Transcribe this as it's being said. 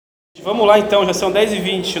Vamos lá então, já são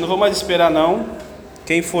 10h20, eu não vou mais esperar não.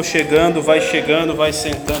 Quem for chegando, vai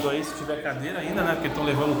sentando aí, se tiver cadeira ainda, né? Porque estão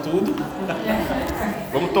levando tudo.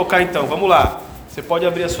 Vamos tocar então, vamos lá. Você pode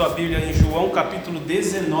abrir a sua Bíblia em João capítulo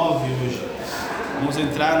 19 hoje. Vamos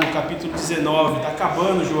entrar no capítulo 19, está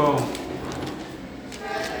acabando, João.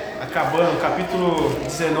 Acabando, capítulo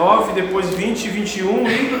 19, depois 20, 21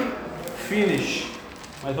 e finish.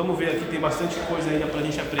 Mas vamos ver aqui, tem bastante coisa ainda para a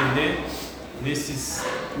gente aprender nesses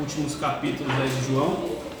últimos capítulos aí de João.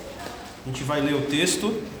 A gente vai ler o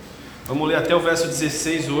texto. Vamos ler até o verso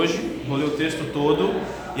 16 hoje. Vou ler o texto todo.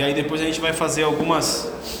 E aí depois a gente vai fazer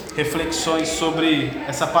algumas reflexões sobre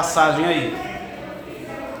essa passagem aí.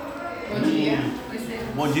 Bom dia.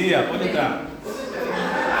 Bom dia, pode entrar.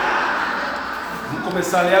 Vamos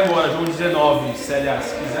começar a ler agora, João 19. Célia,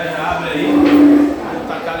 se quiser já abre aí. Vou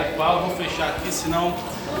tacar pau, vou fechar aqui, senão o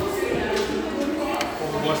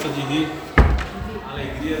povo gosta de rir. A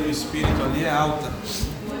alegria do espírito ali é alta.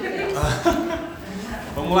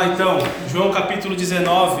 Vamos lá então, João capítulo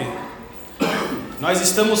 19. Nós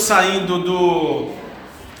estamos saindo do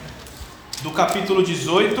capítulo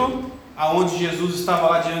 18, aonde Jesus estava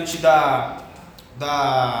lá diante da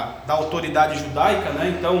autoridade judaica,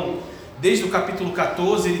 né? Então, desde o capítulo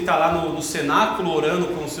 14, ele está lá no cenáculo orando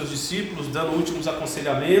com os seus discípulos, dando últimos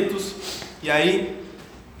aconselhamentos. E aí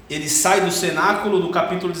ele sai do cenáculo. No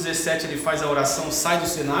capítulo 17 ele faz a oração, sai do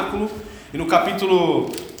cenáculo. E no capítulo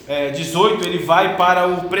 18 ele vai para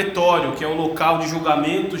o pretório, que é o local de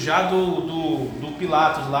julgamento já do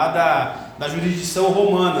Pilatos, lá da jurisdição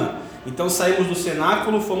romana. Então saímos do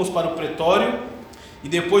cenáculo, fomos para o pretório, e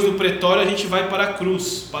depois do pretório a gente vai para a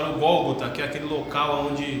cruz, para o Gólgota, que é aquele local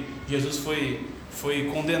onde Jesus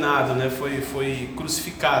foi condenado, né? foi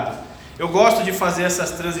crucificado. Eu gosto de fazer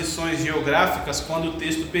essas transições geográficas quando o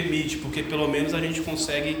texto permite, porque pelo menos a gente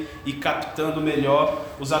consegue ir captando melhor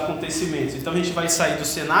os acontecimentos. Então a gente vai sair do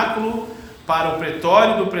cenáculo para o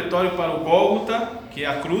pretório, do pretório para o Gólgota, que é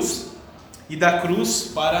a cruz, e da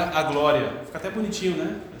cruz para a glória. Fica até bonitinho,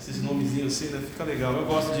 né? Esses nomezinhos assim, né? Fica legal. Eu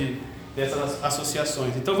gosto dessas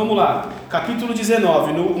associações. Então vamos lá. Capítulo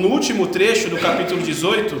 19. No último trecho do capítulo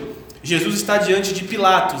 18, Jesus está diante de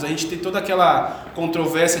Pilatos. A gente tem toda aquela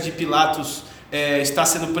controvérsia de Pilatos estar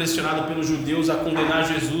sendo pressionado pelos judeus a condenar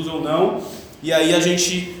Jesus ou não. E aí a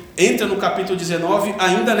gente entra no capítulo 19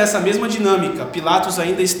 ainda nessa mesma dinâmica. Pilatos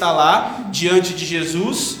ainda está lá diante de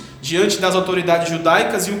Jesus, diante das autoridades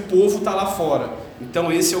judaicas, e o povo está lá fora.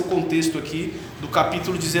 Então esse é o contexto aqui do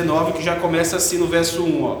capítulo 19, que já começa assim no verso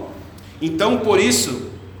 1. Ó. Então por isso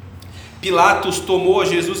Pilatos tomou a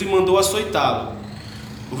Jesus e mandou açoitá-lo.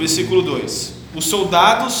 O versículo 2: Os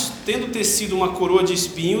soldados, tendo tecido uma coroa de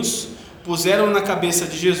espinhos, puseram na cabeça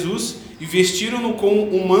de Jesus e vestiram-no com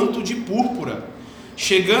um manto de púrpura.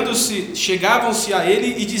 Chegavam-se a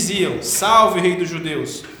ele e diziam: Salve, rei dos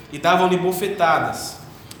judeus! E davam-lhe bofetadas.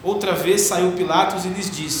 Outra vez saiu Pilatos e lhes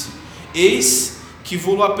disse: Eis que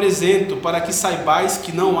vou-lo apresento, para que saibais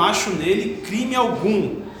que não acho nele crime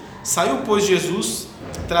algum. Saiu, pois, Jesus,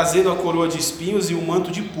 trazendo a coroa de espinhos e um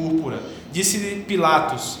manto de púrpura. Disse-lhe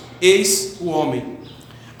Pilatos: Eis o homem.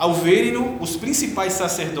 Ao verem-no, os principais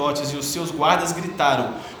sacerdotes e os seus guardas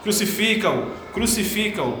gritaram: Crucifica-o,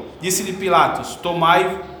 crucifica-o. Disse-lhe Pilatos: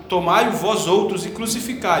 Tomai-o vós outros e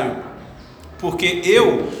crucificai-o, porque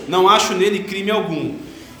eu não acho nele crime algum.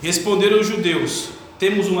 Responderam os judeus: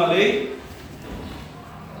 Temos uma lei.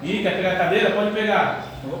 Ih, quer pegar a cadeira? Pode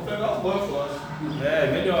pegar. Eu vou pegar o banco lá.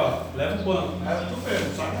 Melhor. Leva o banco. Tu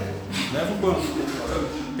mesmo, sabe? Leva o banco.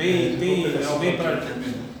 Tem alguém para...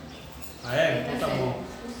 Ah, é? Então tá bom.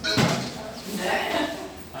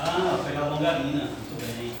 Pegar a longarina. Muito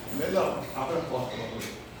bem. Melhor. Abre a porta.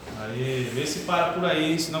 Aí, vê se para por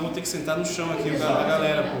aí, senão vou ter que sentar no chão aqui, da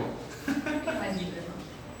galera, pô.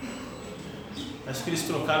 Acho que eles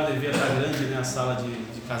trocaram, devia estar grande, né, a sala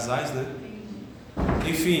de casais, né?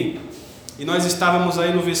 Enfim, e nós estávamos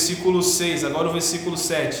aí no versículo 6, agora o versículo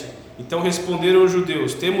 7. Então responderam os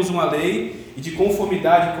judeus: Temos uma lei, e de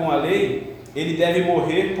conformidade com a lei, ele deve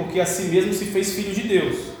morrer, porque a si mesmo se fez filho de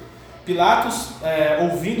Deus. Pilatos,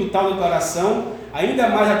 ouvindo tal declaração, ainda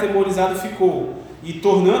mais atemorizado ficou, e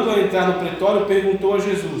tornando a entrar no pretório, perguntou a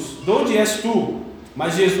Jesus: De onde és tu?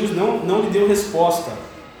 Mas Jesus não lhe deu resposta.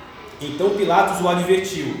 Então Pilatos o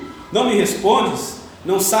advertiu: Não me respondes?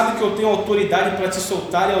 Não sabe que eu tenho autoridade para te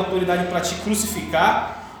soltar e autoridade para te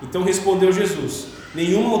crucificar? Então respondeu Jesus: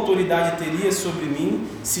 Nenhuma autoridade teria sobre mim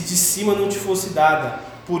se de cima não te fosse dada.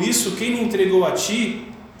 Por isso, quem me entregou a ti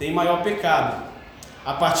tem maior pecado.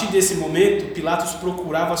 A partir desse momento, Pilatos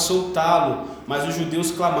procurava soltá-lo, mas os judeus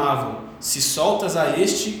clamavam: Se soltas a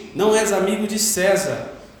este, não és amigo de César.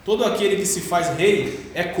 Todo aquele que se faz rei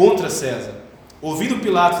é contra César. Ouvindo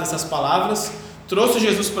Pilatos essas palavras, trouxe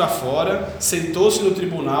Jesus para fora, sentou-se no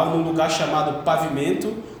tribunal, num lugar chamado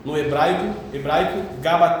Pavimento, no hebraico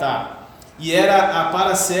Gabatá. E era a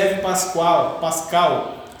Parasceve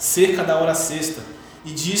Pascal, cerca da hora sexta, e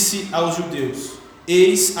disse aos judeus: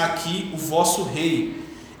 eis aqui o vosso rei.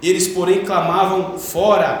 Eles, porém, clamavam: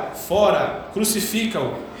 fora, fora,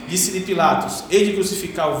 crucifica-o. Disse-lhe Pilatos: hei de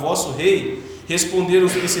crucificar o vosso rei? Responderam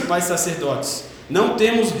os principais sacerdotes: não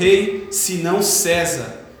temos rei senão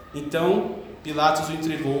César. Então Pilatos o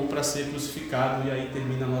entregou para ser crucificado, e aí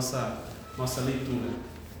termina a nossa leitura.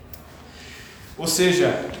 Ou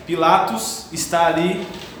seja, Pilatos está ali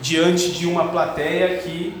diante de uma plateia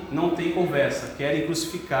que não tem conversa, querem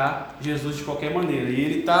crucificar Jesus de qualquer maneira, e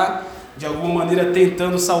ele está de alguma maneira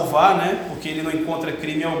tentando salvar, né? Porque ele não encontra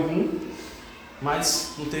crime algum,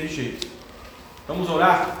 mas não teve jeito. Vamos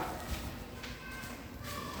orar?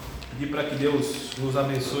 Pedir para que Deus nos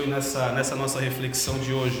abençoe nessa nossa reflexão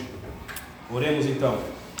de hoje. Oremos então.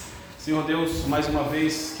 Senhor Deus, mais uma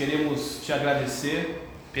vez queremos te agradecer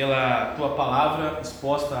pela tua palavra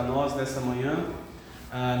exposta a nós nessa manhã,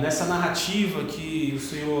 nessa narrativa que o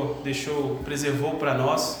Senhor preservou para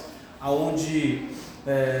nós, aonde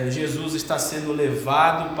Jesus está sendo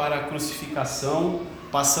levado para a crucificação,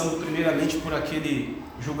 passando primeiramente por aquele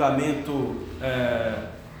julgamento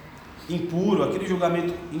impuro, aquele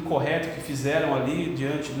julgamento incorreto que fizeram ali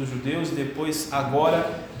diante dos judeus, e depois agora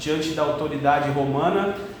diante da autoridade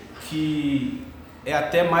romana, que é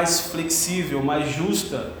até mais flexível, mais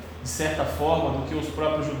justa de certa forma do que os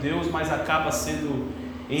próprios judeus, mas acaba sendo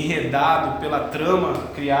enredado pela trama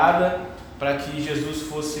criada para que Jesus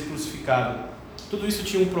fosse crucificado. Tudo isso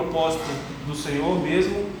tinha um propósito do Senhor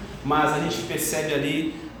mesmo, mas a gente percebe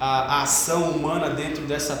ali a ação humana dentro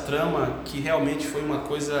dessa trama, que realmente foi uma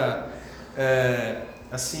coisa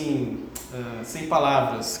sem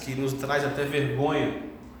palavras, que nos traz até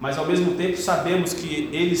vergonha. Mas ao mesmo tempo sabemos que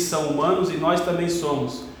eles são humanos e nós também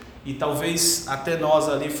somos, e talvez até nós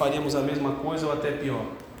ali faríamos a mesma coisa ou até pior.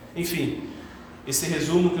 Enfim, esse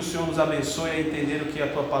resumo, que o Senhor nos abençoe a entender o que a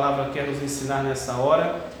tua palavra quer nos ensinar nessa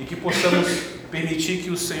hora, e que possamos permitir que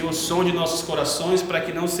o Senhor sonde nossos corações, para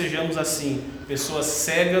que não sejamos assim, pessoas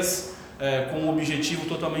cegas, com um objetivo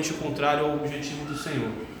totalmente contrário ao objetivo do Senhor.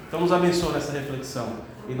 Então nos abençoe nessa reflexão,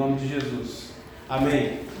 em nome de Jesus.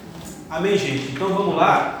 Amém. Amém, gente. Então vamos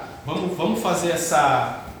lá, vamos fazer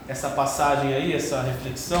essa passagem aí, essa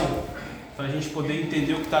reflexão, para a gente poder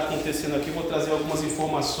entender o que está acontecendo aqui. Vou trazer algumas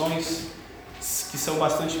informações que são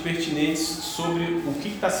bastante pertinentes sobre o que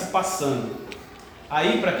está se passando.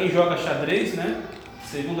 Aí, para quem joga xadrez, né,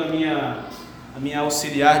 segundo a minha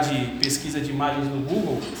auxiliar de pesquisa de imagens no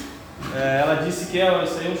Google, ela disse que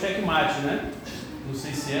isso aí é um checkmate, né? Não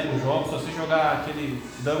sei se é no jogo, só se jogar aquele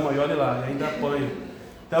dama e olha lá, ainda apanha.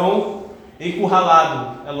 Então,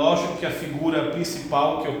 Encurralado, é lógico que a figura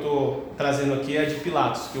principal que eu estou trazendo aqui é a de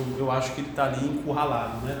Pilatos, que eu acho que ele está ali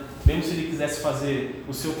encurralado, né? Mesmo se ele quisesse fazer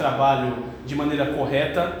o seu trabalho de maneira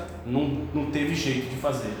correta, não teve jeito de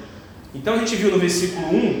fazer. Então a gente viu no versículo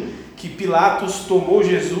 1 que Pilatos tomou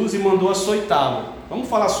Jesus e mandou açoitá-lo. Vamos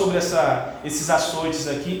falar sobre esses açoites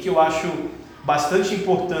aqui, que eu acho bastante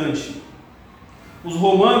importante. Os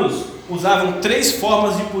romanos usavam 3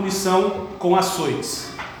 formas de punição com açoites.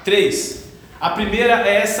 3. A primeira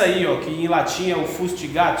é essa aí, que em latim é o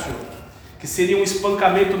fustigatio, que seria um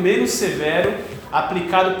espancamento menos severo,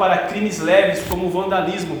 aplicado para crimes leves, como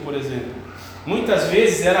vandalismo, por exemplo. Muitas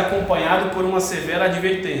vezes era acompanhado por uma severa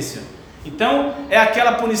advertência. Então, é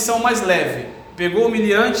aquela punição mais leve. Pegou o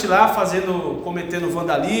humilhante lá cometendo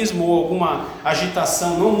vandalismo ou alguma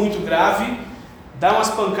agitação não muito grave, dá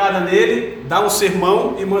umas pancadas nele, dá um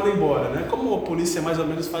sermão e manda embora, né? Como a polícia mais ou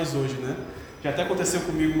menos faz hoje, né? Já até aconteceu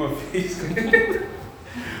comigo uma vez,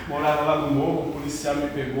 morava lá no morro, o policial me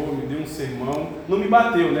pegou, me deu um sermão, não me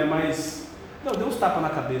bateu, né, mas deu uns tapas na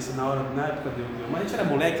cabeça na época deu, mas a gente era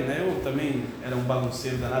moleque, né, eu também era um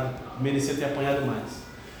bagunceiro danado, merecia ter apanhado mais.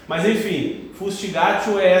 Mas enfim,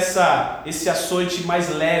 fustigatio é esse açoite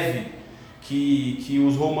mais leve que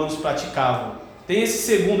os romanos praticavam. Tem esse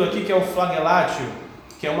segundo aqui que é o flagellatio,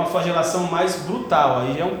 que é uma flagelação mais brutal,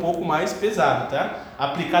 aí é um pouco mais pesado, tá?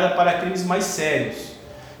 Aplicada para crimes mais sérios.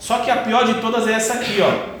 Só que a pior de todas é essa aqui,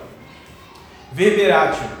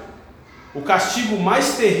 verberatio, o castigo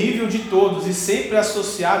mais terrível de todos e sempre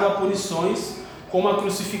associado a punições como a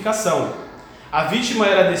crucificação. A vítima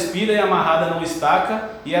era despida e amarrada numa estaca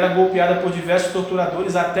e era golpeada por diversos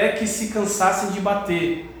torturadores até que se cansassem de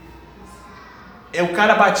bater. O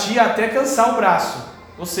cara batia até cansar o braço.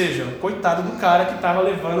 Ou seja, coitado do cara que estava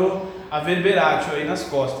levando a verberatio aí nas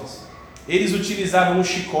costas. eles utilizavam um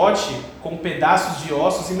chicote com pedaços de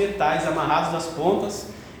ossos e metais amarrados nas pontas,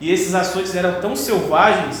 e esses açoites eram tão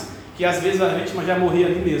selvagens que às vezes a vítima já morria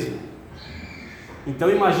ali mesmo. Então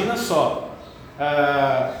imagina só,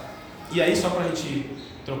 e aí só para a gente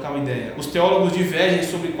trocar uma ideia, os teólogos divergem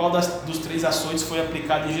sobre qual dos 3 açoites foi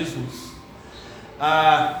aplicado em Jesus.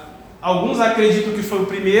 Alguns acreditam que foi o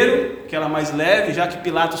primeiro, que era mais leve, já que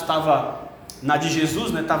Pilatos estava na de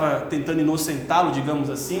Jesus, né, estava tentando inocentá-lo, digamos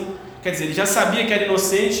assim. Quer dizer, ele já sabia que era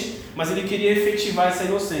inocente, mas ele queria efetivar essa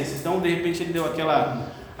inocência. Então, de repente, ele deu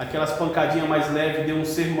aquelas pancadinhas mais leves, deu um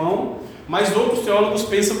sermão. Mas outros teólogos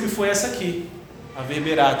pensam que foi essa aqui, a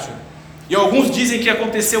verberatio. E alguns dizem que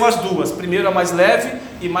aconteceu as duas. Primeiro a mais leve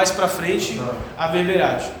e mais para frente a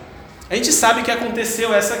verberatio. A gente sabe que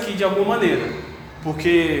aconteceu essa aqui de alguma maneira,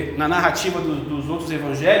 porque na narrativa dos outros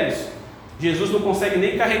evangelhos, Jesus não consegue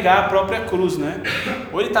nem carregar a própria cruz, né?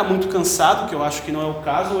 Ou ele está muito cansado, que eu acho que não é o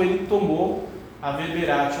caso, ou ele tomou a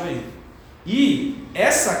verberatio aí. E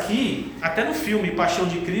essa aqui, até no filme Paixão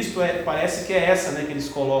de Cristo, parece que é essa, né, que eles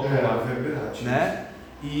colocam lá, né?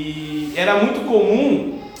 E era muito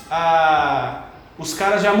comum os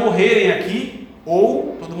caras já morrerem aqui,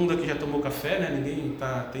 ou todo mundo aqui já tomou café, né? Ninguém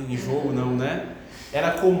tem enjoo não, né?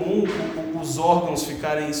 Era comum os órgãos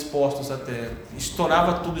ficarem expostos até.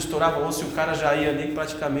 Estourava tudo, estourava osso, e o cara já ia ali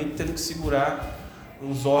praticamente tendo que segurar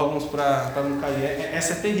os órgãos para não cair.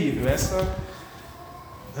 Essa é terrível, essa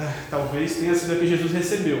talvez tenha sido a que Jesus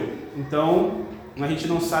recebeu. Então, a gente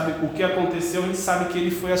não sabe o que aconteceu, a gente sabe que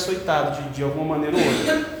ele foi açoitado de alguma maneira ou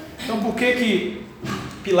outra. Então, por que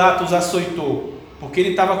Pilatos açoitou? Porque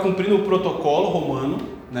ele estava cumprindo o protocolo romano,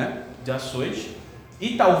 né, de açoite.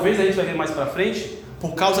 E talvez, a gente vai ver mais para frente,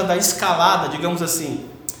 por causa da escalada, digamos assim,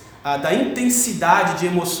 da intensidade de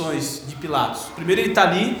emoções de Pilatos. Primeiro ele está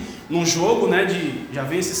ali num jogo, né, já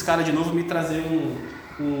vem esses caras de novo me trazer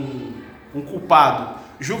um culpado.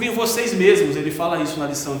 Julguem vocês mesmos, ele fala isso na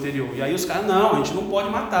lição anterior. E aí os caras, não, a gente não pode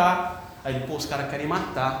matar. Aí ele, os caras querem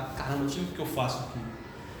matar. Caramba, o que eu faço aqui?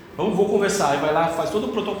 Vou conversar. Aí vai lá, faz todo o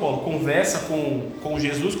protocolo, conversa com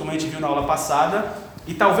Jesus, como a gente viu na aula passada.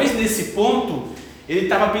 E talvez nesse ponto ele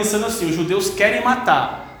estava pensando assim, os judeus querem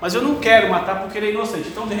matar, mas eu não quero matar porque ele é inocente.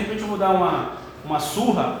 Então de repente eu vou dar uma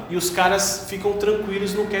surra e os caras ficam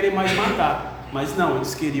tranquilos, não querem mais matar. Mas não,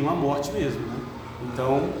 eles queriam a morte mesmo, né?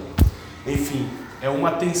 Então, enfim, é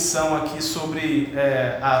uma tensão aqui sobre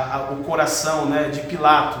o coração, né, de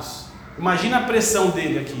Pilatos. Imagina a pressão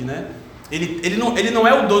dele aqui, né? Ele não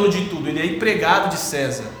é o dono de tudo, ele é empregado de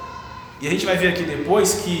César. E a gente vai ver aqui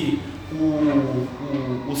depois que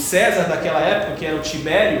o César daquela época, que era o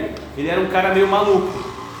Tibério, ele era um cara meio maluco.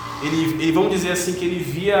 Ele vamos dizer assim, que ele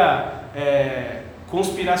via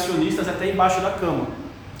conspiracionistas até embaixo da cama.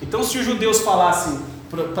 Então, se os judeus falassem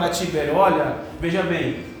para Tibério, olha, veja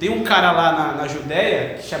bem, tem um cara lá na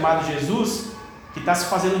Judéia, chamado Jesus, que está se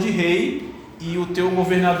fazendo de rei, e o teu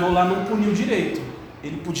governador lá não puniu direito,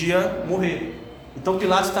 ele podia morrer. Então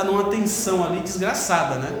Pilatos está numa tensão ali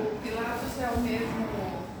desgraçada, né? O Pilatos é o mesmo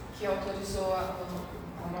que autorizou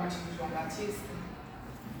a morte de João Batista?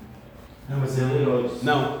 Não, mas é o Herodes.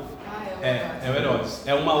 Não. É o Herodes.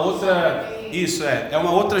 É uma outra. Isso é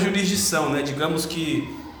uma outra jurisdição, né? Digamos que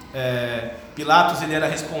Pilatos ele era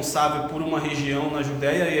responsável por uma região na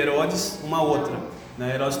Judéia e Herodes uma outra.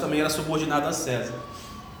 Né? Herodes também era subordinado a César.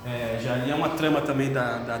 Já ali é uma trama também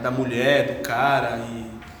da mulher, do cara,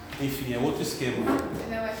 e enfim, é outro esquema.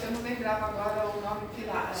 Não, é que eu não lembrava agora o nome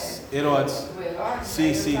Pilatos. Herodes. O Herodes?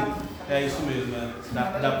 Sim. É isso mesmo.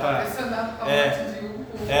 Dá pra...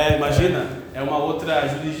 É, imagina, é uma outra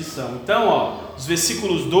jurisdição. Então, os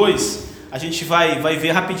versículos 2, a gente vai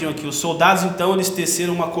ver rapidinho aqui. Os soldados, então, eles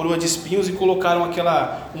teceram uma coroa de espinhos e colocaram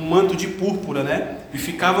um manto de púrpura, né? E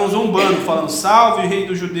ficavam zombando, falando, salve, rei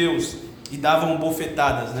dos judeus. E davam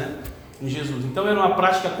bofetadas, né, em Jesus. Então, era uma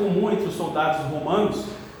prática comum entre os soldados romanos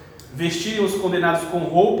vestirem os condenados com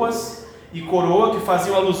roupas e coroa que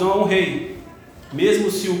faziam alusão a um rei, mesmo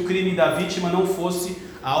se o crime da vítima não fosse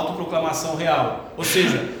a autoproclamação real. Ou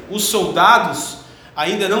seja, os soldados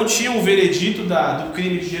ainda não tinham o veredito do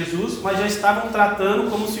crime de Jesus, mas já estavam tratando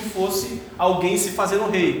como se fosse alguém se fazendo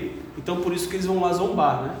rei. Então por isso que eles vão lá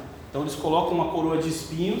zombar, né? Então eles colocam uma coroa de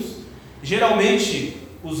espinhos. Geralmente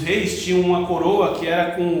os reis tinham uma coroa que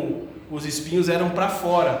era com os espinhos eram para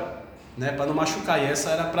fora, né, para não machucar, e essa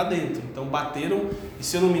era para dentro. Então bateram, e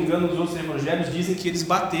se eu não me engano nos outros evangelhos dizem que eles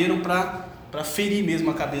bateram para ferir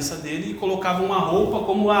mesmo a cabeça dele e colocavam uma roupa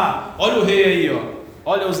como olha o rei aí,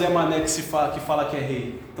 olha o Zé Mané que fala que é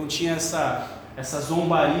rei. Então tinha essa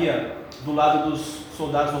zombaria do lado dos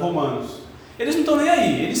soldados romanos. Eles não estão nem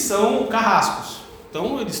aí, eles são carrascos.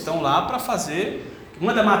 Então eles estão lá para fazer o que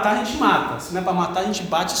Manda matar, a gente mata. Se não é para matar, a gente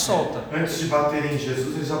bate e solta. Antes de baterem em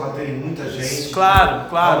Jesus, eles já baterem em muita gente. Claro.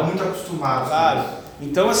 Estavam muito acostumados. Claro.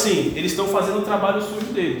 Então, assim, eles estão fazendo o trabalho sujo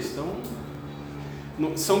deles. Então,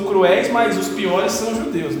 são cruéis, mas os piores são os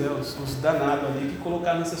judeus, né? Os danados ali que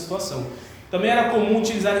colocaram nessa situação. Também era comum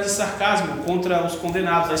utilizar de sarcasmo contra os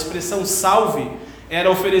condenados. A expressão salve era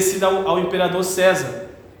oferecida ao imperador César.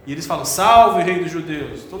 E eles falam, salve, rei dos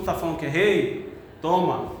judeus. Todo está falando que é rei?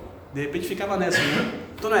 Toma. De repente ficava nessa, né?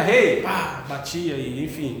 Tu não é rei? Pá, batia e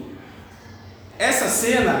enfim. Essa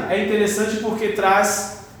cena é interessante porque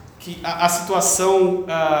traz que a situação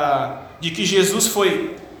de que Jesus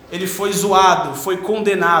foi zoado, foi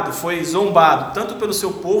condenado, foi zombado, tanto pelo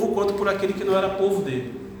seu povo quanto por aquele que não era povo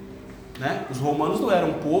dele. Né? Os romanos não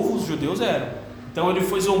eram povo, os judeus eram. Então ele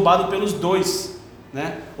foi zombado pelos dois.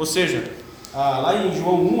 Né? Ou seja, lá em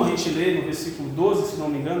João 1 a gente lê no versículo 12, se não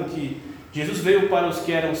me engano, que Jesus veio para os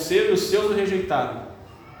que eram seus e os seus o rejeitaram.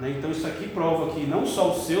 Né? Então isso aqui prova que não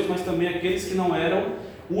só os seus, mas também aqueles que não eram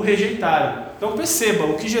o rejeitaram. Então perceba,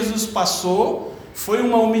 o que Jesus passou foi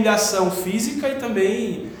uma humilhação física e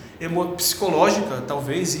também psicológica,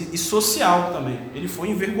 talvez, e social também. Ele foi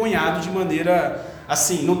envergonhado de maneira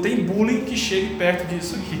assim, não tem bullying que chegue perto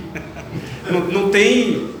disso aqui. não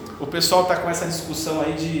tem. O pessoal está com essa discussão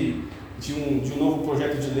aí de um novo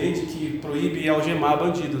projeto de lei de que proíbe algemar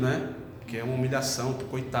bandido, né? Que é uma humilhação pro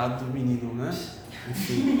coitado do menino, né?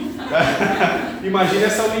 Enfim. Imagina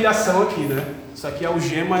essa humilhação aqui, né? Isso aqui, a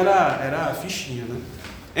algema era a fichinha, né?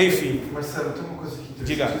 Enfim. Marcelo, tem uma coisa aqui interessante.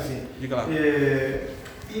 Diga, assim, diga lá.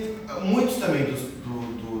 E muitos também das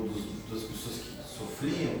pessoas que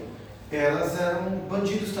sofriam, elas eram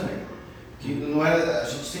bandidos também. Que não era, a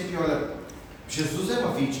gente sempre olha, Jesus é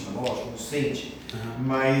uma vítima, lógico, inocente,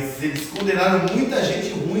 mas eles condenaram muita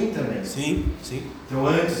gente ruim também. Sim. Então,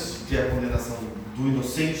 antes de ter a condenação do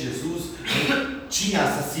inocente Jesus, tinha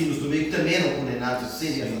assassinos no meio que também eram condenados a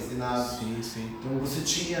serem assassinados. Sim. Então você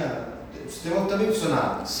tinha, o sistema também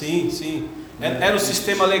funcionava. Sim. Era o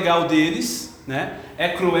sistema legal deles, né? É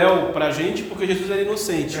cruel pra gente porque Jesus era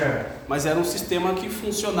inocente, mas era um sistema que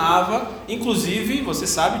funcionava, inclusive, você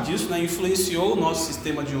sabe disso, né? Influenciou o nosso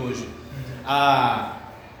sistema de hoje. A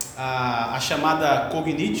chamada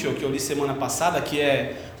cognitio, que eu li semana passada, que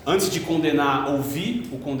é antes de condenar, ouvir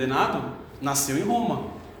o condenado, nasceu em Roma,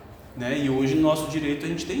 né? E hoje no nosso direito a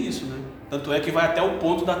gente tem isso, né? Tanto é que vai até o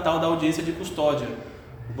ponto da tal da audiência de custódia.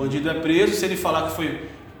 O bandido é preso, se ele falar que foi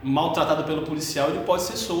maltratado pelo policial, ele pode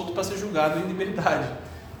ser solto para ser julgado em liberdade.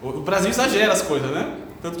 O Brasil exagera as coisas, né?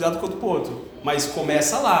 Tanto de um lado quanto do outro. Mas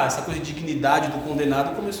começa lá, essa coisa de dignidade do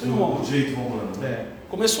condenado começou em Roma. Do jeito romano.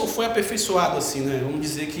 Começou, foi aperfeiçoado assim, né? Vamos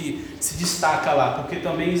dizer que se destaca lá, porque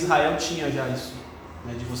também Israel tinha já isso,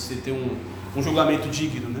 né? De você ter um julgamento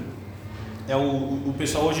digno, né? O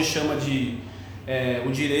pessoal hoje chama de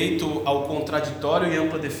o direito ao contraditório e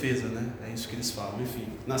ampla defesa, né? É isso que eles falam. Enfim,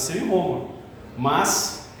 nasceu em Roma,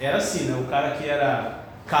 mas era assim, né? O cara que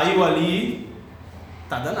caiu ali,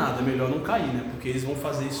 tá danado, é melhor não cair, né? Porque eles vão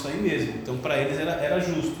fazer isso aí mesmo. Então, para eles era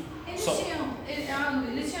justo. Eles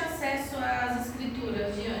tinham acesso às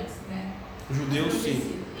escrituras de antes, né? Os judeus,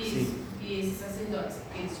 sim. Isso. E esses sacerdotes,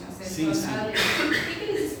 eles tinham acesso à lei. O que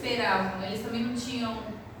eles esperavam? Eles também não tinham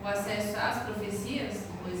o acesso às profecias?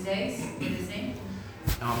 Moisés, por exemplo?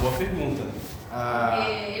 É uma boa pergunta.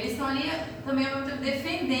 Eles estão ali também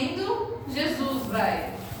defendendo Jesus,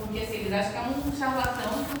 porque assim, eles acham que é um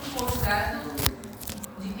charlatão frustrado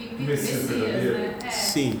de que Messias, né?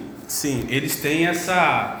 Sim, eles têm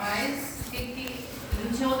essa... Mas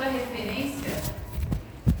não tinha outra referência?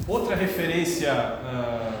 Outra referência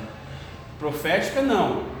profética,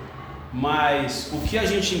 não. Mas o que a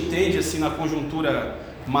gente entende assim na conjuntura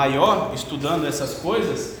maior, estudando essas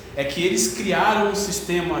coisas, é que eles criaram um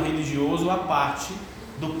sistema religioso à parte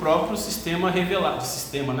do próprio sistema revelado,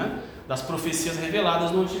 né? Das profecias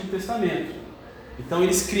reveladas no Antigo Testamento. Então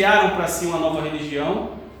eles criaram para si uma nova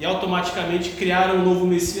religião e automaticamente criaram um novo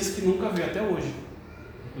Messias que nunca veio até hoje.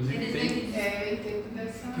 Inclusive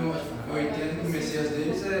eu entendo que o Messias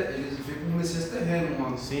deles eles veem como um Messias terreno,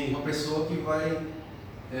 uma pessoa que vai,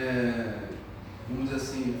 vamos dizer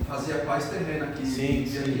assim, fazer a paz terrena aqui. Sim.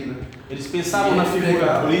 Aqui, né? Eles pensavam na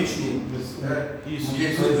figura política. Isso.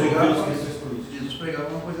 Jesus pregava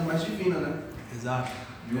uma coisa mais divina, né? Exato.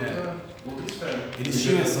 De outra esfera. Eles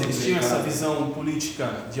tinham essa visão política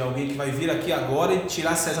de alguém que vai vir aqui agora e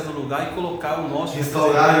tirar César do lugar e colocar o nosso...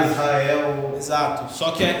 Restaurar Israel. Exato.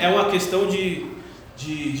 Só que é uma questão de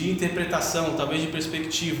interpretação, talvez de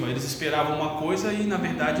perspectiva. Eles esperavam uma coisa e na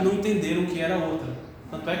verdade não entenderam que era outra.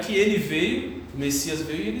 Tanto é que ele veio, o Messias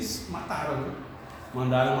veio e eles mataram, né?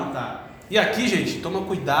 Mandaram matar. E aqui, gente, toma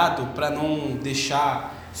cuidado para não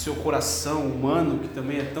deixar seu coração humano, que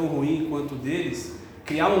também é tão ruim quanto o deles,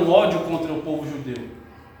 criar um ódio contra o povo judeu.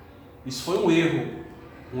 Isso foi um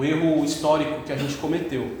erro histórico que a gente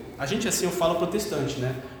cometeu. A gente, assim, eu falo protestante,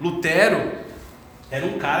 né? Lutero era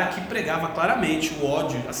um cara que pregava claramente o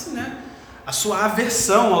ódio, assim, né? A sua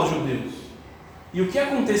aversão aos judeus. E o que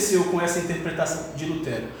aconteceu com essa interpretação de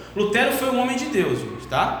Lutero? Lutero foi um homem de Deus, gente,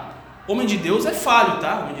 tá? Homem de Deus é falho,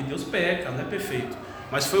 tá? Homem de Deus peca, não é perfeito.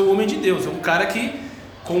 Mas foi um homem de Deus, é um cara que,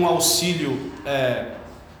 com o auxílio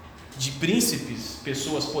de príncipes,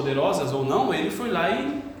 pessoas poderosas ou não, ele foi lá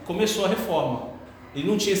e começou a reforma. Ele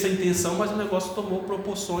não tinha essa intenção, mas o negócio tomou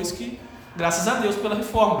proporções que, graças a Deus pela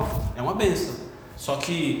reforma, é uma bênção. Só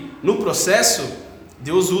que no processo,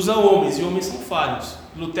 Deus usa homens e homens são falhos.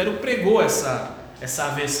 Lutero pregou essa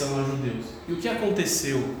aversão aos judeus. E o que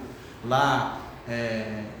aconteceu lá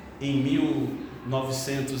em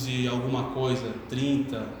 1900 e alguma coisa,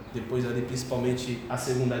 30, depois ali principalmente a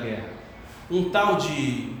Segunda Guerra? Um tal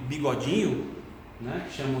de Bigodinho, né,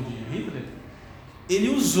 que chamam de Hitler, ele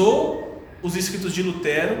usou os escritos de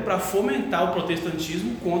Lutero para fomentar o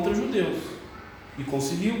protestantismo contra os judeus. E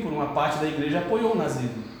conseguiu, por uma parte da igreja apoiou o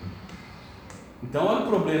nazismo. Então olha o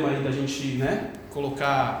problema aí da gente, né,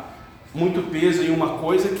 colocar muito peso em uma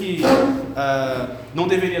coisa que não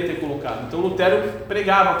deveria ter colocado. Então Lutero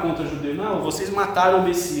pregava contra os judeus. Não, vocês mataram o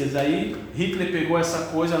Messias. Aí Hitler pegou essa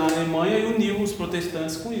coisa na Alemanha e uniu os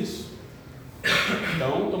protestantes com isso.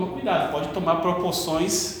 Então toma cuidado, pode tomar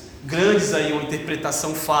proporções grandes aí, uma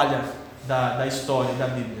interpretação falha da história da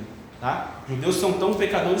Bíblia, tá? Os judeus são tão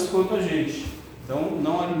pecadores quanto a gente. Então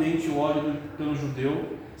não alimente o ódio pelo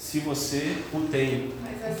judeu se você o tem.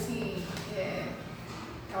 Mas assim,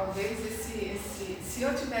 talvez se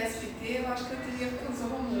eu tivesse que ter, eu acho que eu teria pelos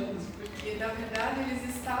romanos, porque na verdade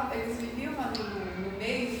eles viviam lá no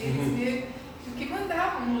meio e eles meio que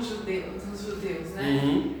mandavam nos judeus, né?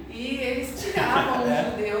 Uhum. E eles tiravam os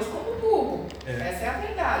judeus como burro. Essa é a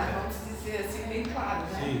verdade, vamos dizer assim bem claro,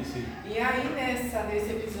 né? Sim, sim. E aí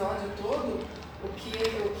nesse episódio todo, o que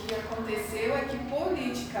aconteceu é que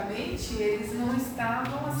politicamente eles não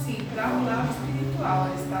estavam assim para o lado espiritual,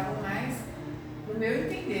 eles estavam mais, no meu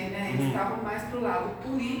entender, né? Eles estavam mais para o lado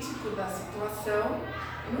político da situação.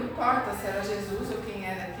 E não importa se era Jesus ou quem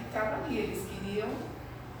era que estava ali, eles queriam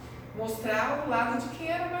mostrar o lado de quem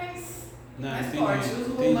era mais forte. Os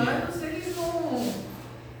romanos, eles não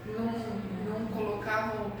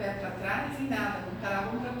colocavam o pé para trás em nada, não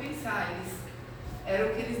paravam para pensar. Era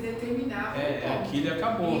o que eles determinavam. Aquilo e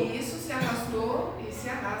acabou. E isso se arrastou e se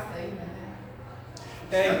arrasta ainda, né?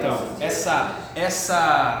 Então,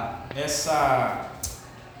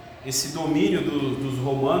 esse domínio dos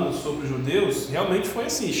romanos sobre os judeus realmente foi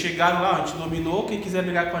assim. Chegaram lá, a gente dominou, quem quiser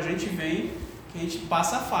brigar com a gente vem, que a gente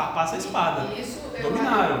passa a espada. E isso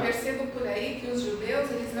dominaram. Eu percebo por aí que os judeus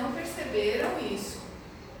eles não perceberam isso,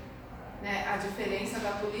 né? A diferença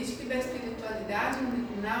da política e da espiritualidade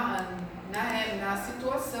na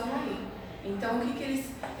situação aí. Então o que eles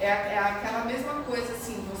é aquela mesma coisa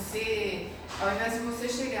assim, você, ao invés de você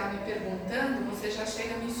chegar me perguntando, você já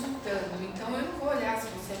chega me insultando. Então eu não vou olhar se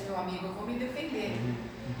você é meu amigo, eu vou me defender.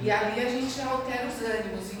 E ali a gente já altera os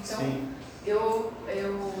ânimos. Então Sim. Eu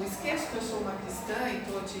esqueço que eu sou uma cristã e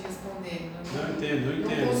estou te respondendo. Eu entendo.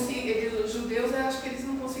 Não consigo, os judeus, eu acho que eles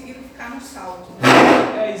não conseguiram ficar no salto.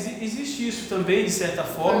 Né? Existe isso também, de certa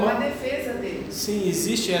forma. Foi uma defesa deles. Sim,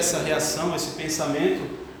 existe essa reação, esse pensamento,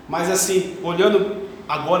 mas assim, olhando,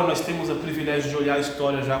 agora nós temos o privilégio de olhar a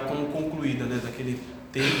história já como concluída, né, daquele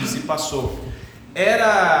tempo que se passou.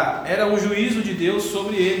 Era um juízo de Deus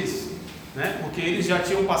sobre eles. Né? Porque eles já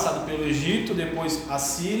tinham passado pelo Egito, depois a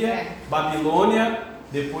Síria, Babilônia,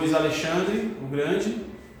 depois Alexandre o Grande,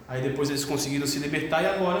 aí depois eles conseguiram se libertar e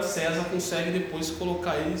agora César consegue depois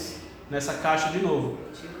colocar eles nessa caixa de novo.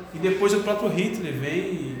 E depois o próprio Hitler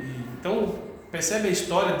vem então percebe a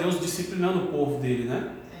história, Deus disciplinando o povo dele,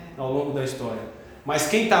 né? Ao longo da história. Mas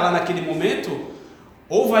quem está lá naquele momento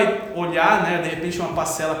ou vai olhar, né, de repente uma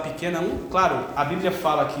parcela pequena, claro, a Bíblia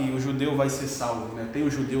fala que o judeu vai ser salvo, né? Tem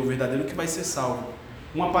o judeu verdadeiro que vai ser salvo.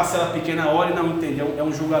 Uma parcela pequena olha e não entende, é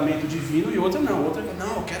um julgamento divino, e outra não,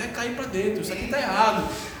 não, eu quero cair para dentro, isso aqui está errado.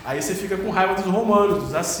 Aí você fica com raiva dos romanos,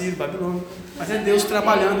 dos assírios, babilônios, mas é Deus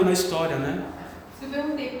trabalhando na história, né? Eu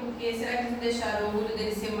perguntei porque será que eles deixaram o orgulho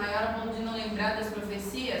deles ser maior a ponto de não lembrar das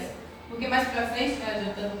profecias? Porque mais pra frente, né,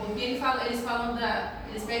 adiantando um pouquinho,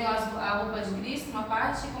 eles pegam a roupa de Cristo, uma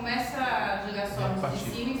parte, e começa a jogar sorte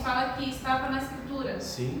de cima e fala que estava na Escritura.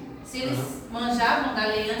 Sim. Se eles manjavam da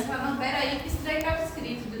lei antes, falavam, não, peraí, que isso daí estava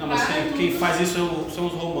escrito. Não, mas quem faz isso são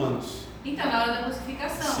os romanos. Então, na hora da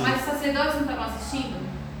crucificação. Sim. Mas os sacerdotes não estavam assistindo?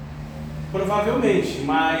 Provavelmente,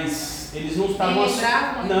 mas eles não estavam...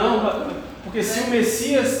 lembravam, Não, porque se o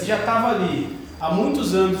Messias já estava ali, há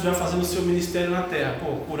muitos anos já fazendo o seu ministério na terra,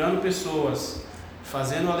 curando pessoas,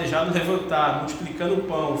 fazendo o aleijado levantar, multiplicando o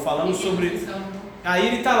pão, falando sobre... Aí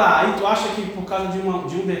ele está lá, aí tu acha que por causa de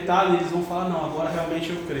um detalhe eles vão falar, não, agora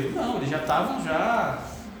realmente eu creio. Não, eles já estavam já...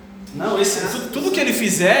 Não, tudo que ele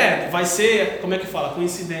fizer vai ser, como é que fala,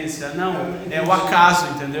 coincidência. Não, é o acaso,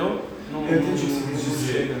 entendeu? Não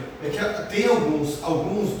chega. É que tem alguns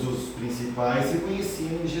dos principais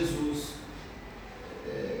reconheciam Jesus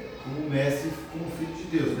como mestre, como filho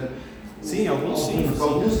de Deus, né? Sim,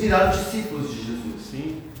 alguns viraram discípulos de Jesus.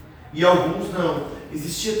 Sim. E alguns não.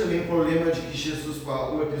 Existia também o problema de que Jesus,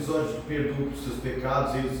 o episódio do perdão dos seus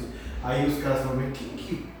pecados, aí os caras falaram,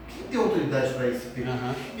 quem deu autoridade para esse pecado?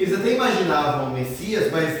 Uhum. Eles até imaginavam o Messias,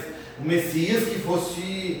 mas o Messias que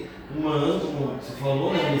fosse um anjo, como você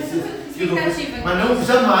falou, né? Mas não,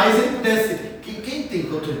 jamais ele pudesse. Quem tem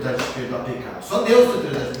autoridade de perdoar pecado? Só Deus tem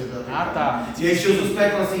autoridade de perdoar pecado. Tá. E aí Jesus pega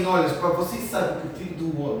e fala assim, olha, para vocês sabem que o Filho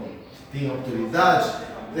do Homem tem autoridade,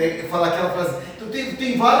 fala aquela frase. Então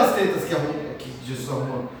tem várias tretas que Jesus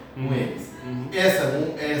arruma com eles.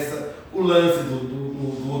 Essa, o lance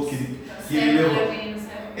do outro que ele levou.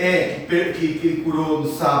 Que ele curou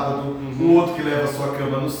no sábado, o outro que leva a sua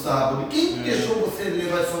cama no sábado. Quem deixou você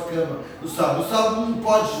levar a sua cama no sábado? No sábado não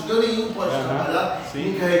pode, judeu nenhum pode trabalhar,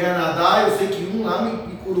 nem carregar nada. Eu sei que um lá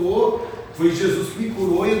me curou, foi Jesus que me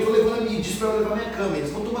curou e eu estou levando e disse para eu levar minha cama.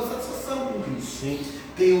 Eles vão tomar satisfação com isso. Sim.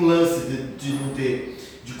 Tem o lance de não ter,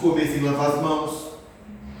 de comer sem lavar as mãos.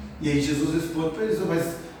 E aí Jesus responde para eles,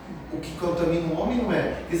 mas o que contamina o homem não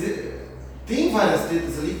é. Quer dizer, tem várias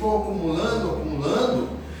tretas ali que vão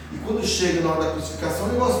acumulando. E quando chega na hora da crucificação,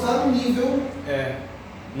 o negócio está no nível...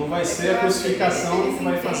 não vai ser a crucificação que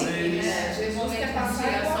vai fazer eles... Jesus quer passar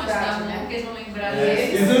a igualdade, né? Porque eles vão lembrar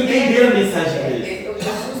Eles não entenderam a mensagem deles.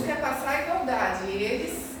 Jesus quer passar a igualdade e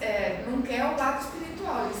eles não querem o lado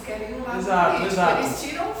espiritual, eles querem o lado político. Exato. Eles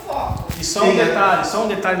tiram o foco. E só um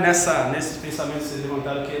detalhe nesses pensamentos que vocês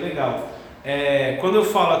levantaram que é legal. Quando eu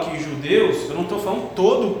falo aqui judeus, eu não estou falando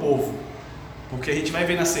todo o povo. Porque a gente vai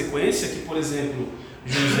ver na sequência que, por exemplo...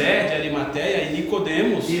 José de Arimateia e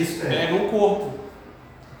Nicodemos pegam o corpo.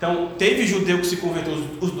 Então, teve judeu que se converteu,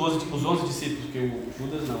 os 11 discípulos, porque o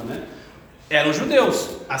Judas não, né? Eram judeus,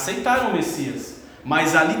 aceitaram o Messias,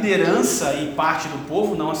 mas a liderança e parte do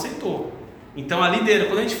povo não aceitou. Então,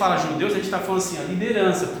 quando a gente fala judeus, a gente está falando assim, a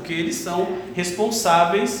liderança, porque eles são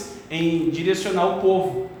responsáveis em direcionar o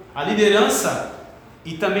povo. A liderança,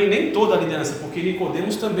 e também nem toda a liderança, porque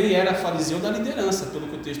Nicodemos também era fariseu da liderança, pelo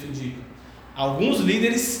que o texto indica. Alguns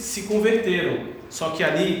líderes se converteram, só que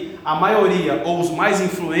ali a maioria ou os mais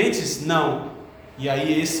influentes não. E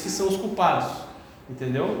aí esses que são os culpados,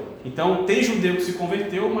 entendeu? Então tem judeu que se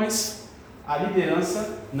converteu, mas a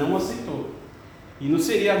liderança não aceitou. E não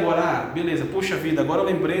seria agora, beleza, poxa vida, agora eu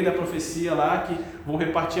lembrei da profecia lá que vão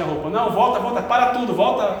repartir a roupa. Não, volta, para tudo,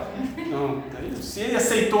 volta. Não, se ele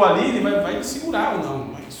aceitou ali, ele vai segurar ou não.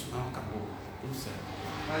 Mas isso não, acabou, tudo certo.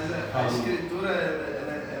 Mas a escritura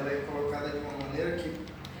ela é colocada de uma maneira que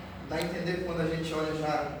dá a entender quando a gente olha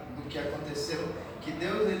já do que aconteceu, que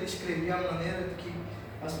Deus ele escrevia a maneira que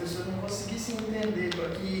as pessoas não conseguissem entender, para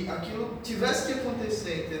que aquilo tivesse que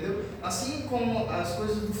acontecer, entendeu? Assim como as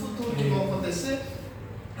coisas do futuro que vão acontecer,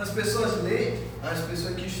 as pessoas leem, as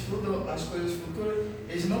pessoas que estudam as coisas futuras,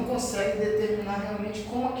 eles não conseguem determinar realmente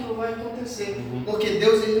como aquilo vai acontecer, porque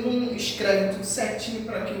Deus ele não escreve tudo certinho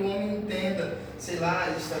para que o homem entenda, sei lá,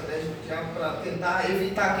 a estratégia do diabo para tentar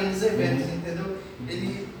evitar aqueles eventos, entendeu?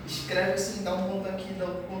 Ele escreve assim, dá um ponto aqui, dá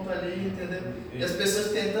um ponto ali, entendeu? E as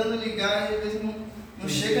pessoas tentando ligar e às vezes não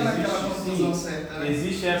chega naquela conclusão certa. Né?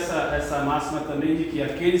 Existe essa máxima também de que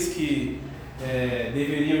aqueles que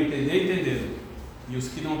deveriam entender, entenderam. E os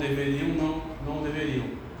que não deveriam, não deveriam.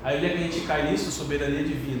 Aí onde é que a gente cai nisso? Soberania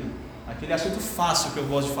divina. Aquele assunto fácil que eu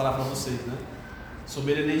gosto de falar para vocês, né?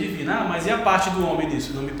 Soberania divina. Mas e a parte do homem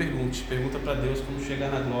nisso? Não me pergunte. Pergunta para Deus como chegar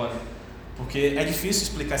na glória. Porque é difícil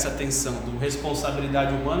explicar essa tensão do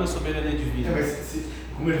responsabilidade humana e soberania divina. Mas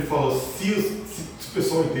como ele falou, se o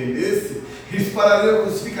pessoal entendesse, eles parariam a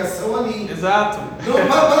crucificação ali. Exato. Não,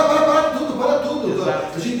 para tudo.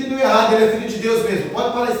 Exato. A gente entendeu errado, ele é filho de Deus mesmo.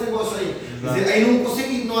 Pode parar esse negócio aí. Dizer, aí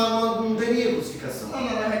não teria crucificação. Não,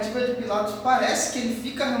 na narrativa de Pilatos parece que ele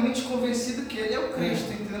fica realmente convencido que ele é o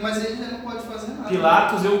Cristo, entendeu? Mas ele já não pode fazer nada.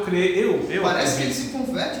 Pilatos, eu creio, eu parece acredito. que ele se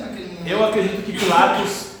converte naquele momento. Eu acredito que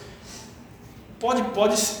Pilatos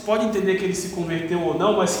pode entender que ele se converteu ou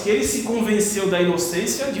não, mas que ele se convenceu da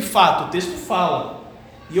inocência, de fato, o texto fala.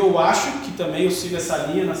 E eu acho que também eu sigo essa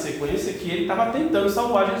linha na sequência, que ele estava tentando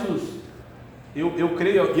salvar Jesus. Eu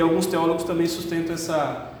creio, e alguns teólogos também sustentam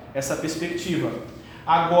essa perspectiva.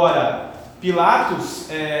 Agora, Pilatos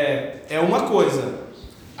é uma coisa,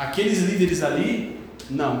 aqueles líderes ali,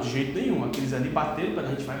 não, de jeito nenhum, aqueles ali bateram para a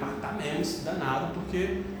gente vai matar mesmo esse danado,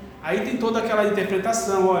 porque aí tem toda aquela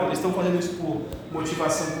interpretação, olha, eles estão fazendo isso por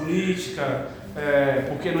motivação política,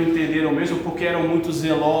 porque não entenderam mesmo, porque eram muito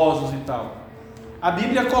zelosos e tal. A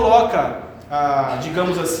Bíblia coloca,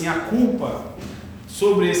 digamos assim, a culpa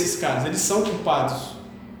sobre esses caras, eles são culpados,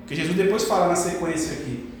 porque Jesus depois fala na sequência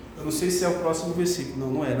aqui, eu não sei se é o próximo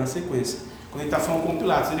versículo, não é, na sequência, quando ele está falando com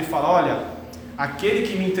Pilatos, ele fala, olha, aquele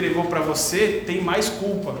que me entregou para você tem mais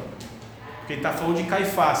culpa, porque ele está falando de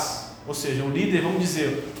Caifás, ou seja, o líder, vamos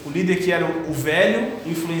dizer, o líder que era o velho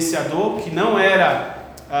influenciador, que não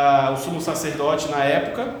era o sumo sacerdote na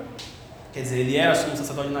época, quer dizer, ele era o sumo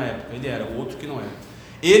sacerdote na época, ele era, o outro que não era.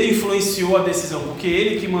 Ele influenciou a decisão, porque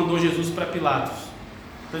ele que mandou Jesus para Pilatos.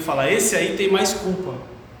 Então ele fala, esse aí tem mais culpa.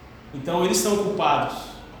 Então eles são culpados,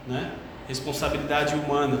 né? Responsabilidade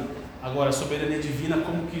humana. Agora, soberania divina,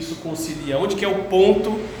 como que isso concilia? Onde que é o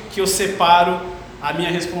ponto que eu separo a minha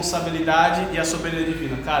responsabilidade e a soberania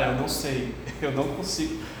divina? Cara, eu não sei, eu não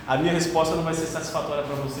consigo. A minha resposta não vai ser satisfatória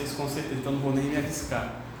para vocês, com certeza, então não vou nem me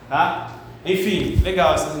arriscar, tá? Enfim,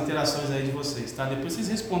 legal essas interações aí de vocês, tá? Depois vocês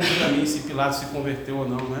respondem para mim se Pilatos se converteu ou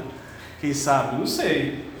não, né? Quem sabe? Não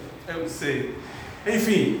sei, eu não sei.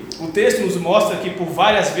 Enfim, o texto nos mostra que por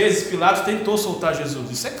várias vezes Pilatos tentou soltar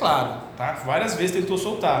Jesus, isso é claro, tá? Várias vezes tentou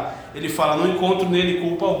soltar. Ele fala, não encontro nele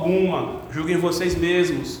culpa alguma, julguem vocês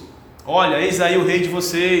mesmos. Olha, eis aí o rei de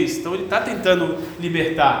vocês. Então ele está tentando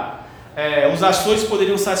libertar. Os açoites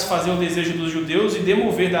poderiam satisfazer o desejo dos judeus e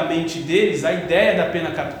demover da mente deles a ideia da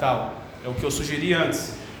pena capital. É o que eu sugeri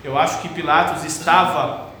antes. Eu acho que Pilatos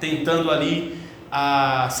estava tentando ali,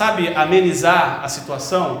 amenizar a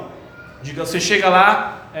situação. Diga, você chega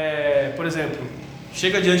lá, por exemplo,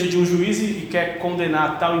 chega diante de um juiz e quer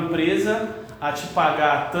condenar tal empresa a te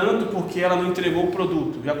pagar tanto porque ela não entregou o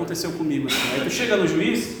produto. Já aconteceu comigo assim. Aí tu chega no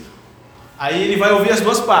juiz, aí ele vai ouvir as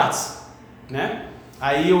duas partes, né?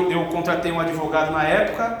 Aí eu contratei um advogado na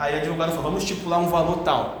época, aí o advogado falou, vamos estipular um valor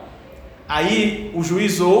tal. Aí o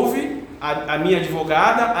juiz ouve a minha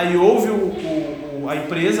advogada, aí ouve a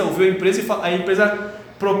empresa, ouviu a empresa e a empresa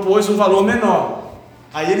propôs um valor menor.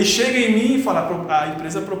 Aí ele chega em mim e fala, a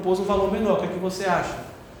empresa propôs um valor menor, o que é que você acha?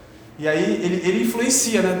 E aí ele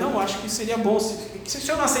influencia, né? Não, acho que seria bom, se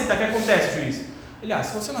eu não aceitar, o que acontece, juiz? Ele,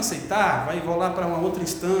 se você não aceitar, vai rolar para uma outra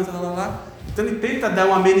instância, lá. Então ele tenta dar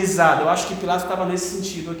uma amenizada. Eu acho que Pilatos estava nesse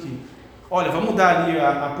sentido aqui. Olha, vamos dar ali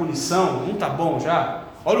a punição, não tá bom já?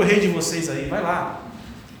 Olha o rei de vocês aí, vai lá.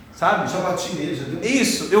 Sabe? Já bati nele, já deu.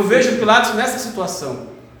 Isso, eu vejo Pilatos nessa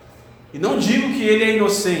situação. E não digo que ele é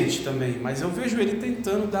inocente também, mas eu vejo ele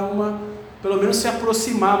tentando dar pelo menos se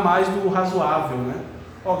aproximar mais do razoável, né?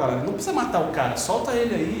 Galera, não precisa matar o cara, solta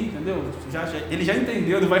ele aí, entendeu? Ele já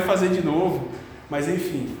entendeu, ele vai fazer de novo. Mas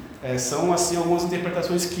enfim, são assim algumas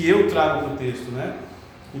interpretações que eu trago no texto, né?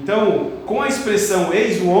 Então, com a expressão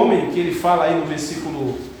eis o homem, que ele fala aí no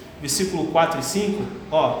versículo 4 e 5,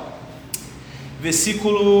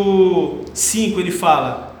 versículo 5 ele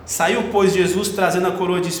fala, saiu pois Jesus trazendo a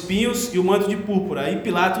coroa de espinhos e o manto de púrpura, aí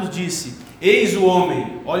Pilatos disse, eis o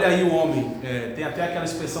homem, olha aí o homem, tem até aquela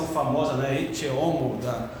expressão famosa, né, ecce homo,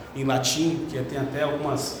 em latim, que tem até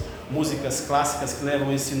algumas músicas clássicas que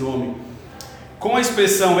levam esse nome. Com a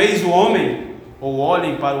expressão eis o homem, ou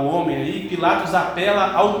olhem para o homem aí, Pilatos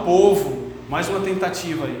apela ao povo, mais uma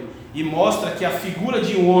tentativa aí, e mostra que a figura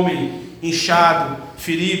de um homem inchado,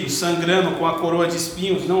 ferido, sangrando com a coroa de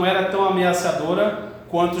espinhos não era tão ameaçadora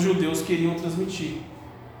quanto os judeus queriam transmitir.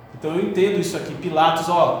 Então eu entendo isso aqui. Pilatos,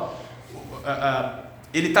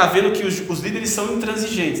 ele está vendo que os líderes são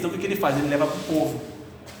intransigentes, então o que ele faz? Ele leva para o povo,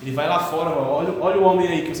 ele vai lá fora, olha o homem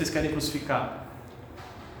aí que vocês querem crucificar.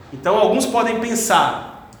 Então alguns podem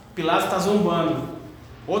pensar, Pilatos está zombando,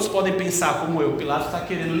 outros podem pensar como eu, Pilatos está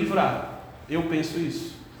querendo livrar. Eu penso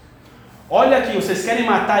isso. Olha aqui, vocês querem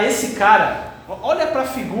matar esse cara, olha para a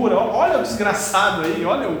figura, olha o desgraçado aí,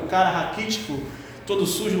 olha o cara raquítico, todo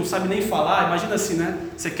sujo, não sabe nem falar, imagina assim, né?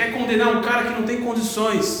 Você quer condenar um cara que não tem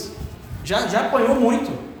condições, já apanhou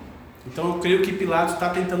muito. Então eu creio que Pilatos está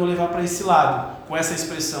tentando levar para esse lado, com essa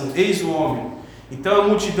expressão, eis o homem. Então a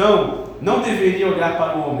multidão não deveria olhar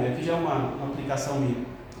para o homem, aqui já é uma aplicação minha,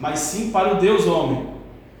 mas sim para o Deus homem.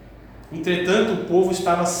 Entretanto o povo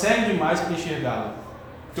estava cego demais para enxergá-lo.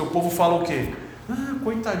 Porque o povo fala o quê?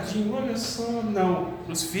 Coitadinho, olha só, não,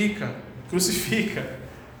 crucifica,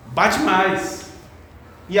 bate mais.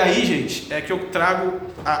 E aí, gente, é que eu trago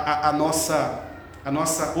a nossa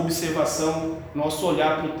observação, nosso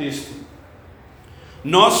olhar para o texto.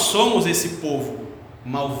 Nós somos esse povo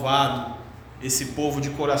malvado, esse povo de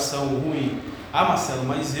coração ruim. Ah, Marcelo,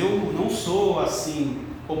 mas eu não sou assim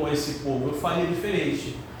como esse povo, eu faria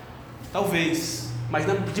diferente. Talvez, mas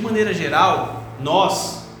de maneira geral,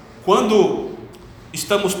 nós, quando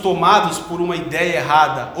estamos tomados por uma ideia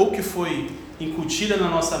errada, ou que foi incutida na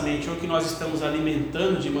nossa mente, ou que nós estamos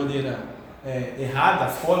alimentando de maneira errada,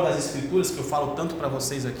 fora das escrituras, que eu falo tanto para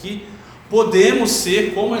vocês aqui, podemos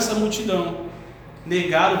ser como essa multidão,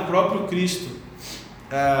 negar o próprio Cristo.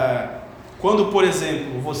 Quando, por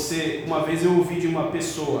exemplo, uma vez eu ouvi de uma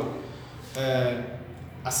pessoa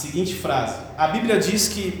a seguinte frase: a Bíblia diz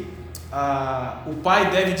que o pai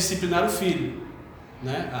deve disciplinar o filho,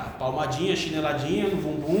 né? A palmadinha, chineladinha no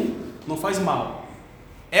bumbum não faz mal.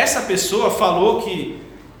 Essa pessoa falou que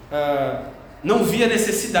não via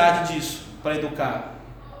necessidade disso para educar.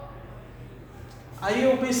 Aí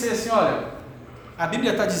eu pensei assim, olha, a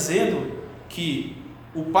Bíblia está dizendo que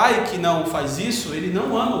o pai que não faz isso, ele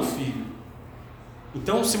não ama o filho.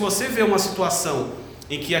 Então, se você vê uma situação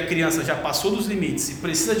em que a criança já passou dos limites e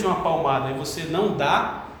precisa de uma palmada e você não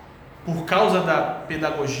dá, por causa da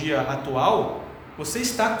pedagogia atual, você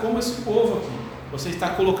está como esse povo aqui. Você está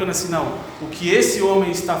colocando assim, não, o que esse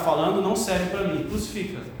homem está falando não serve para mim,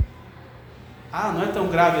 crucifica. Ah, não é tão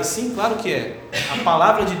grave assim? Claro que é. A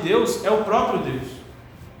palavra de Deus é o próprio Deus.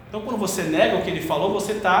 Então, quando você nega o que ele falou,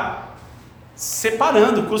 você está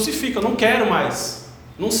separando, crucifica, eu não quero mais,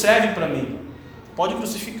 não serve para mim. Pode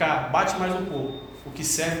crucificar, bate mais um pouco. O que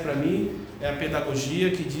serve para mim é a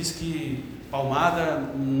pedagogia que diz que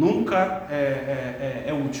palmada nunca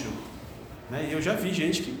é útil, né? E eu já vi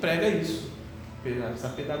gente que prega isso, essa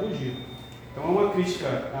pedagogia. Então é uma crítica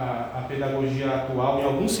à pedagogia atual, em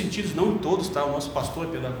alguns sentidos, não em todos, tá? O nosso pastor é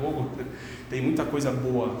pedagogo, tem muita coisa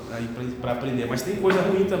boa aí para aprender, mas tem coisa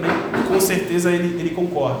ruim também, com certeza ele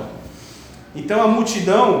concorda. Então a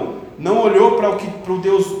multidão não olhou para o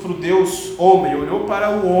Deus homem, olhou para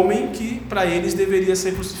o homem que para eles deveria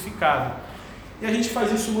ser crucificado. E a gente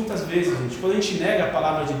faz isso muitas vezes, gente. Quando a gente nega a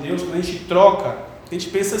palavra de Deus, quando a gente troca, a gente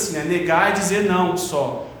pensa assim, né? Negar é dizer não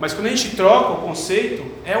só. Mas quando a gente troca o conceito,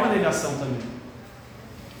 é uma negação também.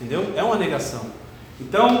 Entendeu? É uma negação.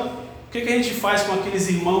 Então, o que a gente faz com aqueles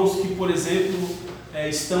irmãos que, por exemplo,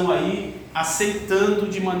 estão aí aceitando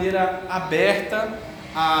de maneira aberta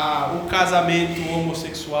o casamento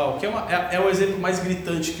homossexual, que é o exemplo mais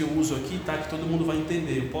gritante que eu uso aqui, tá? Que todo mundo vai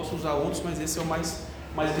entender. Eu posso usar outros, mas esse é o mais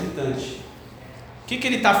gritante. O que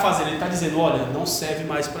ele está fazendo? Ele está dizendo, olha, não serve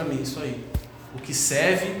mais para mim isso aí. O que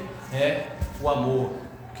serve é o amor.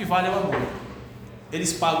 O que vale é o amor.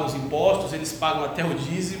 Eles pagam os impostos, eles pagam até o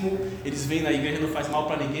dízimo, eles vêm na igreja, não faz mal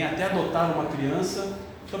para ninguém, até adotar uma criança.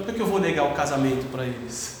 Então por que eu vou negar o casamento para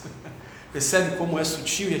eles? Percebe como é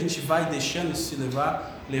sutil e a gente vai deixando isso se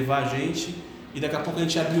levar a gente, e daqui a pouco a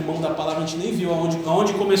gente abriu mão da palavra, a gente nem viu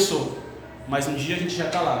aonde começou, mas um dia a gente já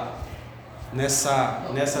está lá,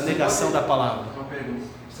 nessa negação da palavra. Uma pergunta: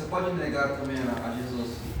 você pode negar também a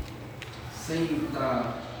Jesus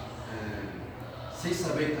sem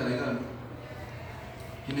saber que está negando?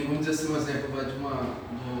 Que nem, vamos dizer assim, um exemplo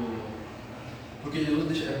porque Jesus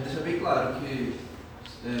deixa bem claro que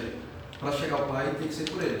para chegar ao Pai tem que ser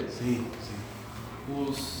por ele. Sim.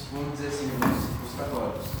 Vamos dizer assim, os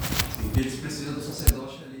católicos. Sim. Eles precisam do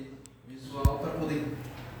sacerdote ali visual para poder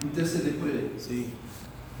interceder por ele. Sim.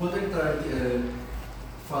 Quando ele está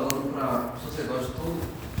falando para o sacerdote todo,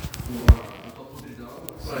 a tua podridão,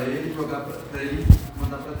 para ele jogar, para ele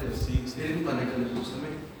mandar para Deus. Sim. Ele não está negando Jesus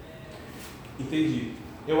também? Entendi.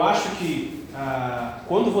 Eu acho que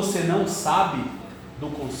quando você não sabe do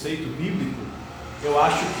conceito bíblico, eu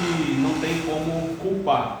acho que não tem como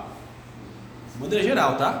culpar. De maneira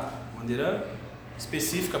geral, tá? De maneira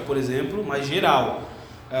específica, por exemplo, mas geral.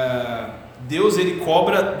 Deus, ele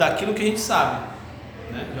cobra daquilo que a gente sabe,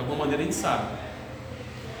 né? De alguma maneira a gente sabe.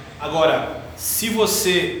 Agora, se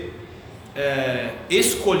você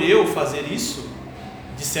escolheu fazer isso,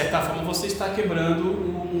 de certa forma você está quebrando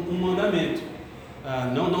um mandamento.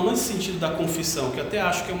 Não nesse sentido da confissão, que eu até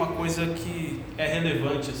acho que é uma coisa que é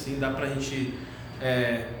relevante, assim, dá pra gente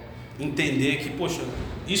entender que, poxa,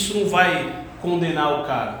 isso não vai condenar o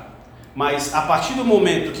cara, mas a partir do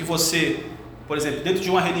momento que você, por exemplo, dentro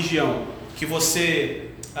de uma religião, que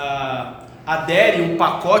você adere um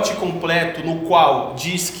pacote completo no qual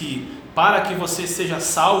diz que para que você seja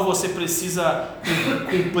salvo você precisa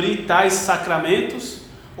cumprir tais sacramentos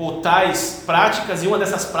ou tais práticas, e uma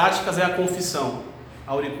dessas práticas é a confissão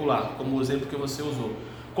auricular, como o exemplo que você usou.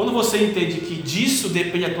 Quando você entende que disso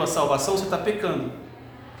depende a tua salvação, você está pecando,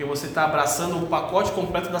 porque você está abraçando o pacote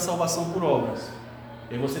completo da salvação por obras.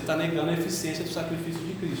 E você está negando a eficiência do sacrifício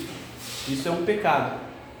de Cristo. Isso é um pecado.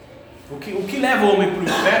 O que leva o homem para o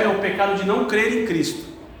inferno é o pecado de não crer em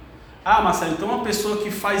Cristo. Ah, Marcelo, então uma pessoa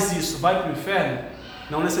que faz isso vai para o inferno?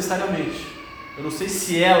 Não necessariamente. Eu não sei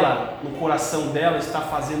se ela, no coração dela, está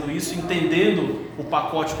fazendo isso, entendendo o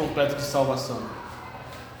pacote completo de salvação.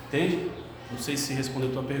 Entende? Não sei se respondeu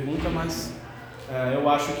a tua pergunta, mas eu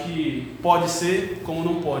acho que pode ser como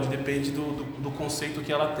não pode, depende do conceito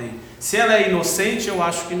que ela tem. Se ela é inocente, eu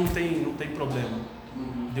acho que não tem problema.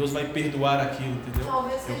 Deus vai perdoar aquilo, entendeu?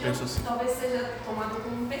 Talvez seja tomado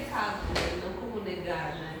como um pecado, né? Não como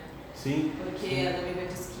negar, né? Sim. Porque a Bíblia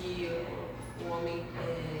diz que o homem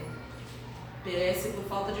perece por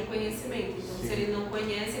falta de conhecimento. Então, se ele não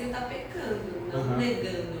conhece, ele está pecando, não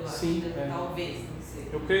negando, eu acho. Sim, talvez, não sei.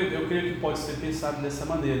 Eu creio que pode ser pensado dessa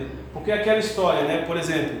maneira. Porque aquela história, né? Por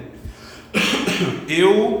exemplo,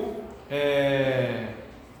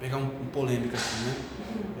 pegar um polêmica aqui, né?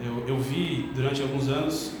 Eu vi durante alguns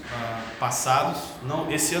anos passados,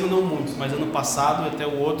 esse ano não muitos, mas ano passado até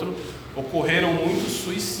o outro, ocorreram muitos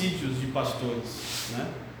suicídios de pastores, né?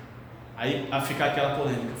 Aí a ficar aquela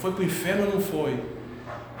polêmica, foi para o inferno ou não foi?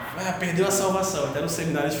 Perdeu a salvação. Até no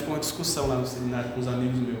seminário a gente ficou uma discussão lá no seminário com os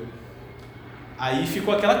amigos meus. Aí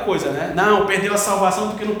ficou aquela coisa, né? Não, perdeu a salvação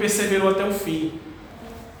porque não perseverou até o fim.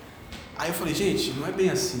 Aí eu falei, gente, não é bem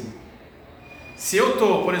assim. Se eu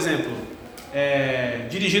estou, por exemplo,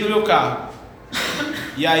 dirigindo meu carro,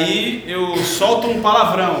 e aí eu solto um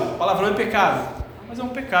palavrão. Palavrão é pecado. Mas é um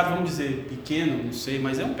pecado, vamos dizer, pequeno, não sei,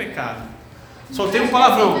 mas é um pecado. Soltei um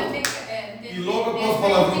palavrão. E logo após o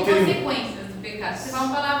palavrão tem consequências do pecado. Se fala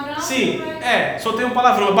um palavrão... Sim, soltei um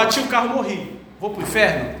palavrão, eu bati o carro e morri. Vou pro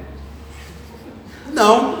inferno?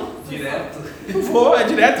 Não. Direto. Não vou, é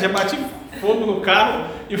direto, já bati fogo no carro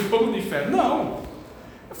e fogo no inferno. Não.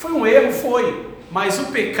 Foi um erro, foi. Mas o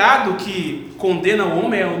pecado que condena o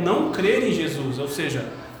homem é o não crer em Jesus. Ou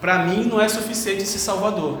seja, para mim não é suficiente esse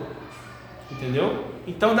Salvador. Entendeu?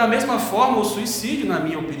 Então, da mesma forma, o suicídio, na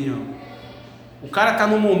minha opinião. O cara está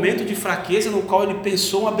num momento de fraqueza no qual ele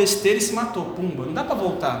pensou uma besteira e se matou. Pumba, não dá para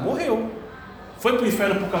voltar, morreu. Foi para o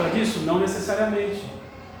inferno por causa disso? Não necessariamente.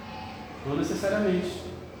 Não necessariamente.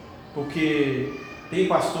 Porque tem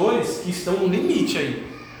pastores que estão no limite aí,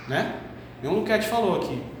 né? Nem o Luquete falou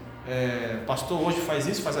aqui. Pastor hoje faz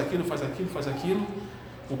isso, faz aquilo, faz aquilo, faz aquilo.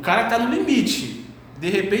 O cara está no limite. De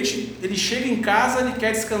repente ele chega em casa, ele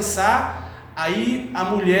quer descansar. Aí a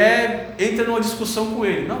mulher entra numa discussão com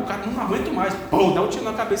ele. Não, o cara não aguenta mais. Pô, dá um tiro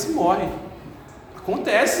na cabeça e morre.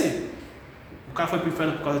 Acontece. O cara foi para o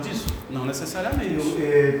inferno por causa disso? Não necessariamente.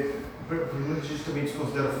 Muita gente também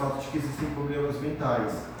desconsidera o fato de que existem problemas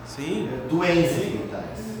mentais. Sim. Doenças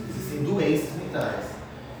mentais. Existem doenças mentais.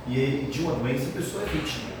 E de uma doença a pessoa é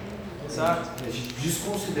vítima. Exato. A gente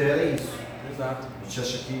desconsidera isso. Exato. A gente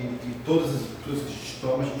acha que todas as coisas que a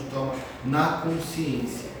gente toma na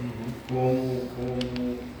consciência.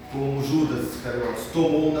 Como Judas Iscariotes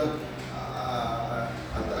tomou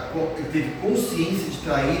ele teve consciência de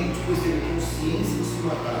trair e depois teve consciência de se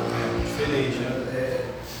matar. É diferente, né?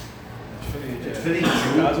 É diferente.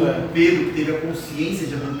 O Pedro que teve a consciência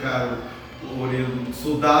de arrancar o orelha do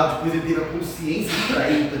soldado, depois ele teve a consciência de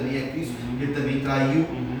trair também a Cristo, ele também traiu.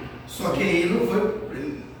 Só que ele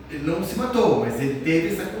não se matou, mas ele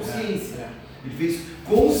teve essa consciência. Ele fez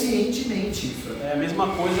conscientemente isso. É a mesma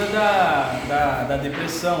coisa da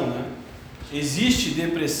depressão, né? Existe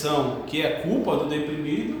depressão que é culpa do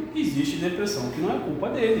deprimido, existe depressão que não é culpa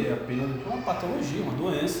dele, é apenas uma patologia, uma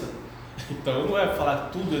doença. Então não é falar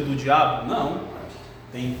que tudo é do diabo, não.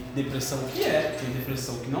 Tem depressão que tem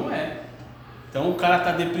depressão que não é. Então o cara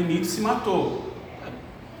está deprimido e se matou.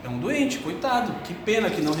 É um doente, coitado, que pena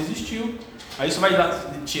que não resistiu. Aí isso vai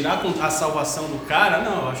tirar a salvação do cara?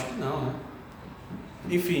 Não, eu acho que não, né?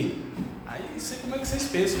 Enfim, aí não sei como é que vocês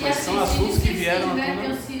pensam, mas são assuntos que vieram... Né?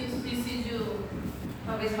 Tem o suicídio,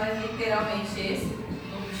 talvez mais literalmente esse,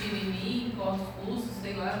 não tiro em mim, corto os pulsos,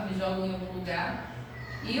 sei lá, me jogo em algum lugar.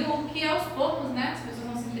 E o que aos poucos, né, as pessoas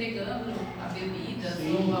vão se entregando a bebidas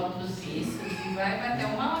ou a outros vícios, e vai até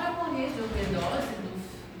uma hora morrer de overdose,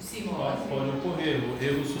 de cirrose. Pode ocorrer,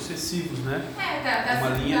 erros sucessivos, né?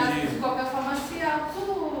 De qualquer forma se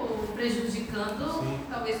auto-prejudicando,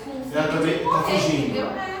 talvez com o ela também está fugindo. Entendeu?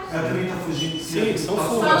 Ela também está fugindo. Sim, são Só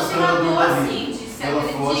fugas. se matou assim, de se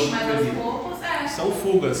agredir, mas aos poucos, São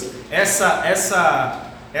fugas.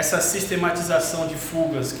 Essa sistematização de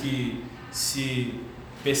fugas que se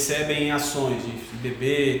percebem em ações de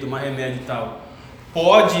beber, tomar remédio e tal,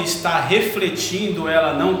 pode estar refletindo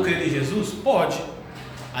ela não crer em Jesus? Pode.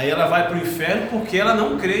 Aí ela vai para o inferno porque ela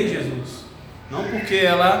não crê em Jesus, não porque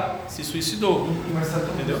ela se suicidou. Mas sabe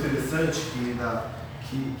tão interessante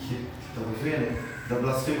que estamos vendo, da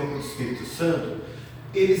blasfêmia contra o Espírito Santo,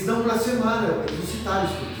 eles não blasfemaram, eles não citaram o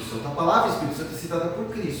Espírito Santo. A palavra Espírito Santo é citada por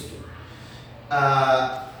Cristo.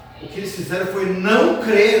 O que eles fizeram foi não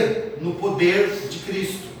crer no poder de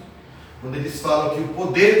Cristo. Quando eles falam que o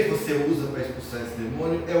poder que você usa para expulsar esse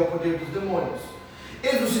demônio é o poder dos demônios.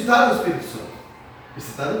 Eles não citaram o Espírito Santo, eles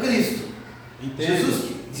citaram Cristo.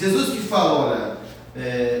 Jesus que fala, olha,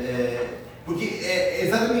 porque é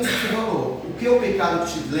exatamente o que você falou. O que é o pecado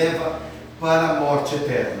que te leva para a morte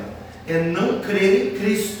eterna? É não crer em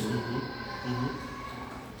Cristo.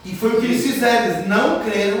 E foi o que eles fizeram, eles não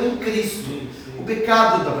creram em Cristo. O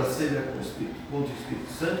pecado da blasfêmia contra o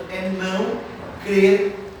Espírito Santo é não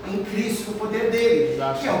crer em Cristo, no poder dele,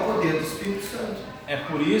 que é o poder do Espírito Santo. É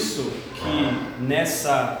por isso que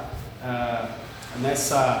nessa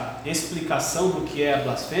explicação do que é a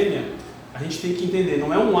blasfêmia, a gente tem que entender,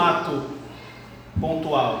 não é um ato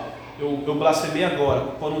pontual. Eu blasfemei agora,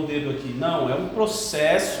 pondo o dedo aqui. Não, é um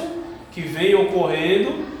processo que vem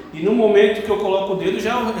ocorrendo e no momento que eu coloco o dedo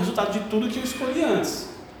já é o resultado de tudo que eu escolhi antes.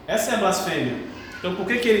 Essa é a blasfêmia. Então por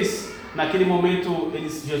que eles, naquele momento,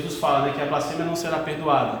 Jesus fala, né, que a blasfêmia não será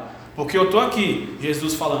perdoada? Porque eu estou aqui,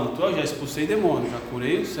 Jesus falando, já expulsei demônio, já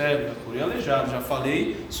curei o cego, já curei o aleijado, já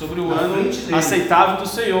falei sobre o ano aceitável do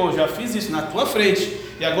Senhor, já fiz isso na tua frente.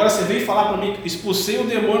 E agora você vem falar para mim, expulsei o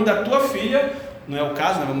demônio da tua filha, não é o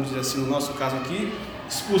caso, né, vamos dizer assim, no nosso caso aqui,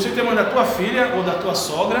 expulsei o demônio da tua filha ou da tua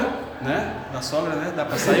sogra, né? Da sogra, né? Dá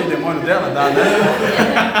para sair o demônio dela? Dá, né?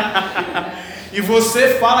 E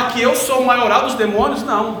você fala que eu sou o maioral dos demônios?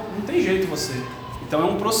 Não tem jeito você. Então é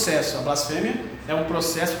um processo, a blasfêmia é um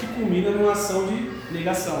processo que culmina numa ação de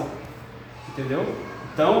negação, entendeu?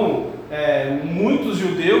 Então, muitos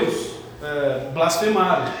judeus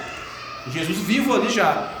blasfemaram, Jesus vivo ali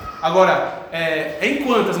já. Agora, em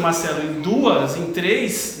quantas, Marcelo? Em 2, em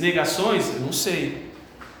 3 negações?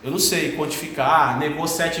 Eu não sei quantificar, negou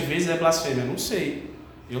 7 vezes é blasfêmia, eu não sei,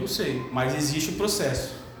 mas existe o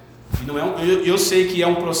processo. E não eu sei que é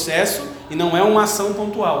um processo e não é uma ação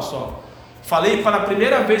pontual só. Falei para a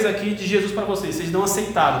primeira vez aqui de Jesus para vocês não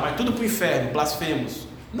aceitaram, mas tudo para o inferno, blasfemos.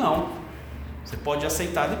 Não, você pode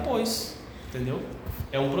aceitar depois, entendeu?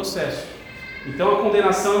 É um processo. Então a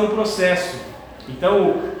condenação é um processo.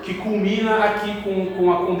 Então, que culmina aqui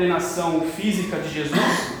com a condenação física de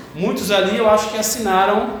Jesus, muitos ali eu acho que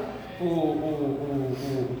assinaram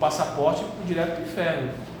o passaporte direto para o inferno,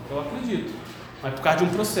 eu acredito. Mas por causa de um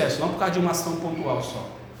processo, não por causa de uma ação pontual só.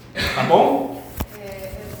 Tá bom?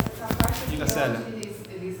 Essa parte Diga, Célia.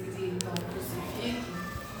 Eles gritam crucifique,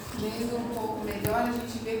 lendo um pouco melhor, a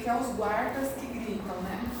gente vê que é os guardas que gritam,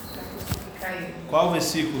 né? Para crucificar ele. Qual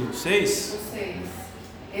versículo? 6? O 6.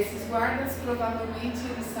 Esses guardas provavelmente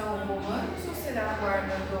eles são romanos ou será a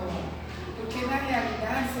guarda do... Porque na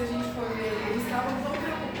realidade, se a gente for ver, eles estavam tão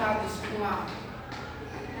preocupados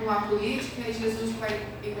com a política e Jesus com a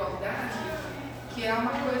igualdade, que é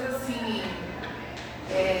uma coisa assim,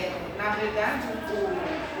 na verdade, o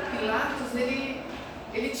Pilatos,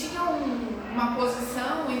 ele tinha uma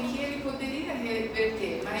posição em que ele poderia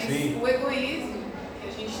reverter, mas o egoísmo que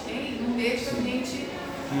a gente tem não deixa a gente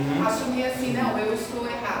assumir assim, não, eu estou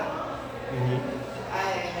errado.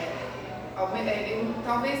 Ele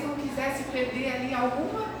talvez não quisesse perder ali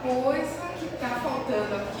alguma coisa que está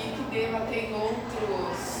faltando aqui, que deva ter em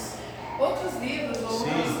outros livros,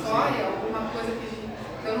 outra história, alguma coisa que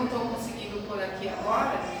eu não estou conseguindo pôr aqui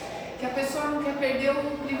agora, que a pessoa não quer perder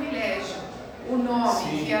o privilégio, o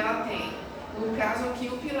nome que ela tem. No caso aqui,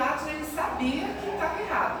 o Pilatos, ele sabia que estava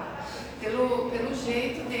errado, pelo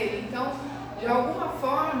jeito dele. Então, de alguma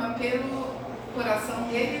forma, pelo coração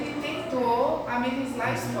dele, ele tentou amenizar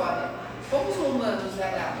a história. Como os romanos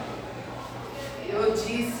eram, eu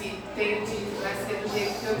disse, tenho dito, vai ser do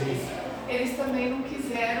jeito que eu disse. Eles também não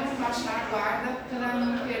quiseram baixar a guarda para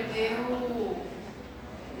não perder o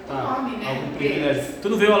nome, né? Algum privilégio. Tu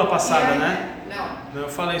não veio aula passada, aí, né? Não. Eu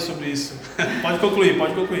falei sobre isso. Pode concluir,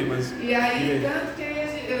 mas... E aí, tanto que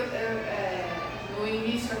no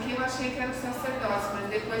início aqui eu achei que era o sacerdote, mas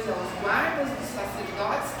depois os guardas dos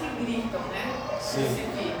sacerdotes que gritam, né?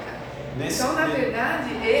 Crucifica. Então, na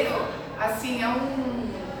verdade, assim, é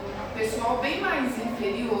um pessoal bem mais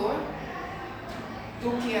inferior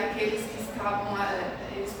do que aqueles que estavam lá.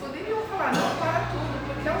 Eles poderiam falar, não, para tudo,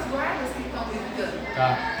 porque é os guardas que estão gritando.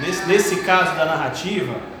 Tá. Nesse caso da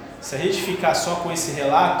narrativa, se a gente ficar só com esse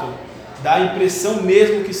relato, dá a impressão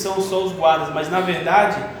mesmo que são só os guardas, mas na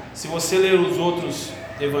verdade, se você ler os outros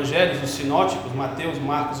evangelhos, os sinóticos, Mateus,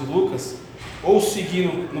 Marcos e Lucas, ou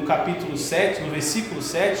seguir no capítulo 7, no versículo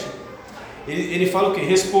 7, ele fala o quê?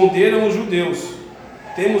 Responderam os judeus: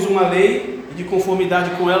 temos uma lei e de conformidade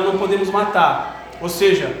com ela não podemos matar. Ou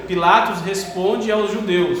seja, Pilatos responde aos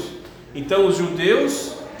judeus. Então os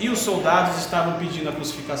judeus e os soldados estavam pedindo a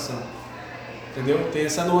crucificação. Entendeu? Tem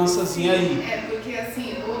essa nuancezinha aí. Porque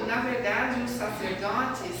assim, na verdade os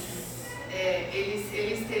sacerdotes,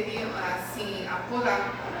 eles teriam, assim, a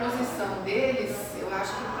posição deles, eu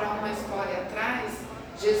acho que para uma história atrás,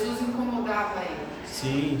 Jesus incomodava ele.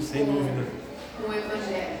 Sim, sem dúvida. Com o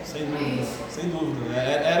Evangelho. Sem dúvida, sem dúvida.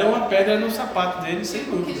 Era uma pedra no sapato deles, sem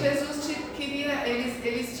dúvida. Porque Jesus queria,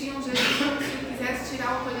 eles tinham Jesus como se ele quisesse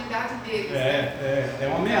tirar a autoridade deles. É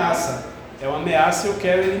uma ameaça. É uma ameaça e eu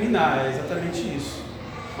quero eliminar, é exatamente isso.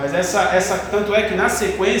 Mas tanto é que na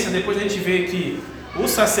sequência, depois a gente vê que os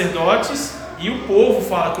sacerdotes e o povo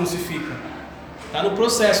fala crucifica. Está no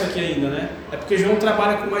processo aqui ainda, né? É porque João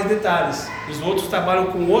trabalha com mais detalhes. Os outros trabalham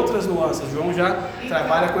com outras nuances. João já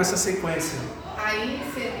trabalha com essa sequência. Aí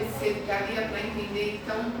você daria para entender,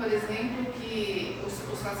 então, por exemplo, que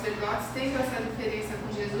os sacerdotes, tendo essa diferença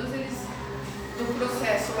com Jesus, eles, no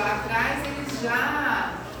processo lá atrás, eles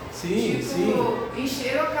já... Sim.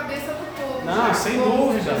 encheram a cabeça do povo. Não, sem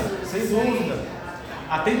dúvida, sem dúvida.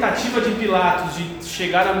 A tentativa de Pilatos de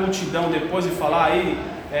chegar à multidão depois e falar aí,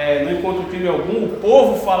 não encontra crime algum, o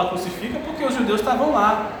povo fala crucifica porque os judeus estavam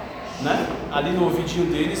lá, né? Ali no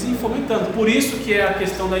ouvidinho deles e fomentando. Por isso que é a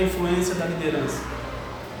questão da influência da liderança.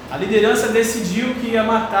 A liderança decidiu que ia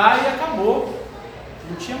matar e acabou.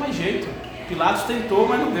 Não tinha mais jeito. Pilatos tentou,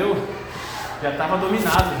 mas não deu. Já estava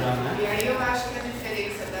dominado já, né? E aí eu acho que a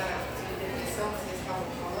diferença da depressão que vocês estavam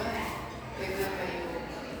falando, pegando aí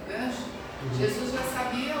o gancho, Jesus já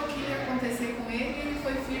sabia o que ia acontecer com ele e ele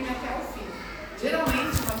foi firme até o fim.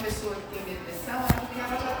 Geralmente uma pessoa que tem depressão é porque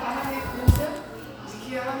ela já está na recusa de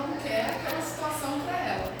que ela não quer aquela situação para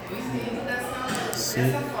ela. Eu entendo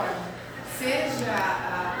dessa forma. Seja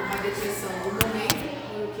uma depressão do momento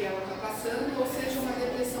no que ela está passando, ou seja uma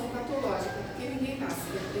depressão patológica, porque ninguém nasce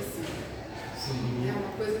depressivo. É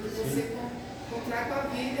uma coisa que você contrai com a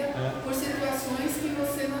vida por situações que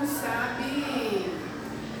você não sabe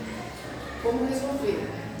como resolver.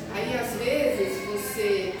 Aí às vezes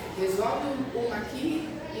você resolve uma aqui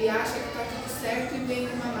e acha que está tudo certo e vem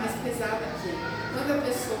uma mais pesada aqui. Quando a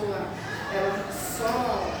pessoa ela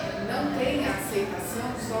só não tem a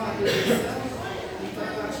aceitação, só a rejeição, então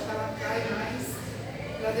eu acho que ela cai mais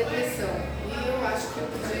para a depressão. E eu acho que o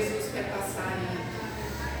que Jesus quer passar aí,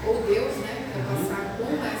 ou Deus, né, quer passar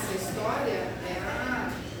com essa história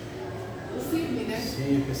o firme, né?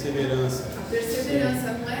 Sim, a perseverança. A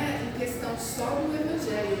perseverança não é em questão só do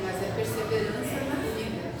Evangelho, mas é perseverança na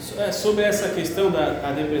vida. Sobre essa questão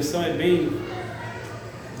da depressão é bem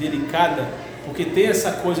delicada, porque tem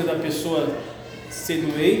essa coisa da pessoa ser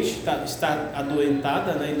doente, estar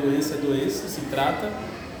adoentada, né? E doença é doença, se trata.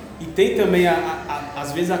 E tem também,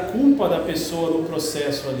 às vezes, a culpa da pessoa no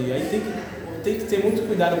processo ali. Aí tem que ter muito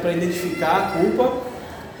cuidado para identificar a culpa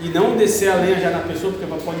e não descer a lenha já na pessoa, porque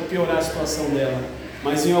pode piorar a situação dela.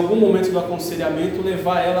 Mas em algum momento do aconselhamento,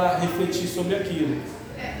 levar ela a refletir sobre aquilo.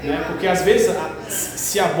 Né? Porque às vezes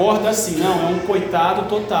se aborda assim, não, é um coitado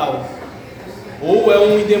total. Ou é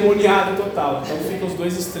um endemoniado total. Então fica os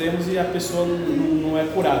dois extremos e a pessoa não é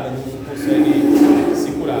curada, não consegue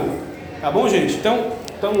se curar. Tá bom, gente? Então,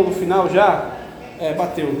 estamos no final já.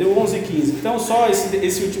 Bateu, deu 11h15. Então só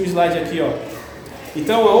esse último slide aqui, ó.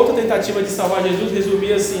 Então a outra tentativa de salvar Jesus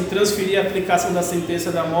resumia-se em transferir a aplicação da sentença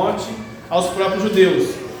da morte aos próprios judeus.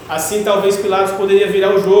 Assim talvez Pilatos poderia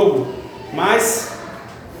virar o jogo, mas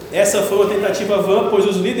essa foi uma tentativa vã, pois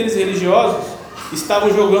os líderes religiosos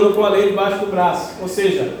estavam jogando com a lei debaixo do braço. Ou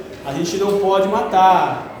seja, a gente não pode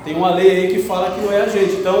matar, tem uma lei aí que fala que não é a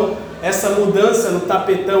gente. Então essa mudança no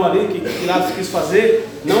tapetão ali que Pilatos quis fazer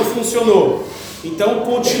não funcionou. Então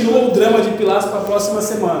continua o drama de Pilatos para a próxima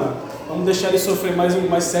semana. Vamos deixar ele sofrer mais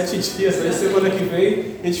 7 dias. Aí semana que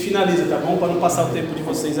vem a gente finaliza, tá bom? Para não passar o tempo de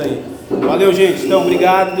vocês aí. Valeu, gente. Então,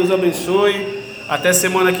 obrigado. Deus abençoe. Até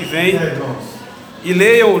semana que vem. E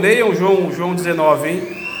leiam João 19,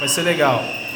 hein? Vai ser legal.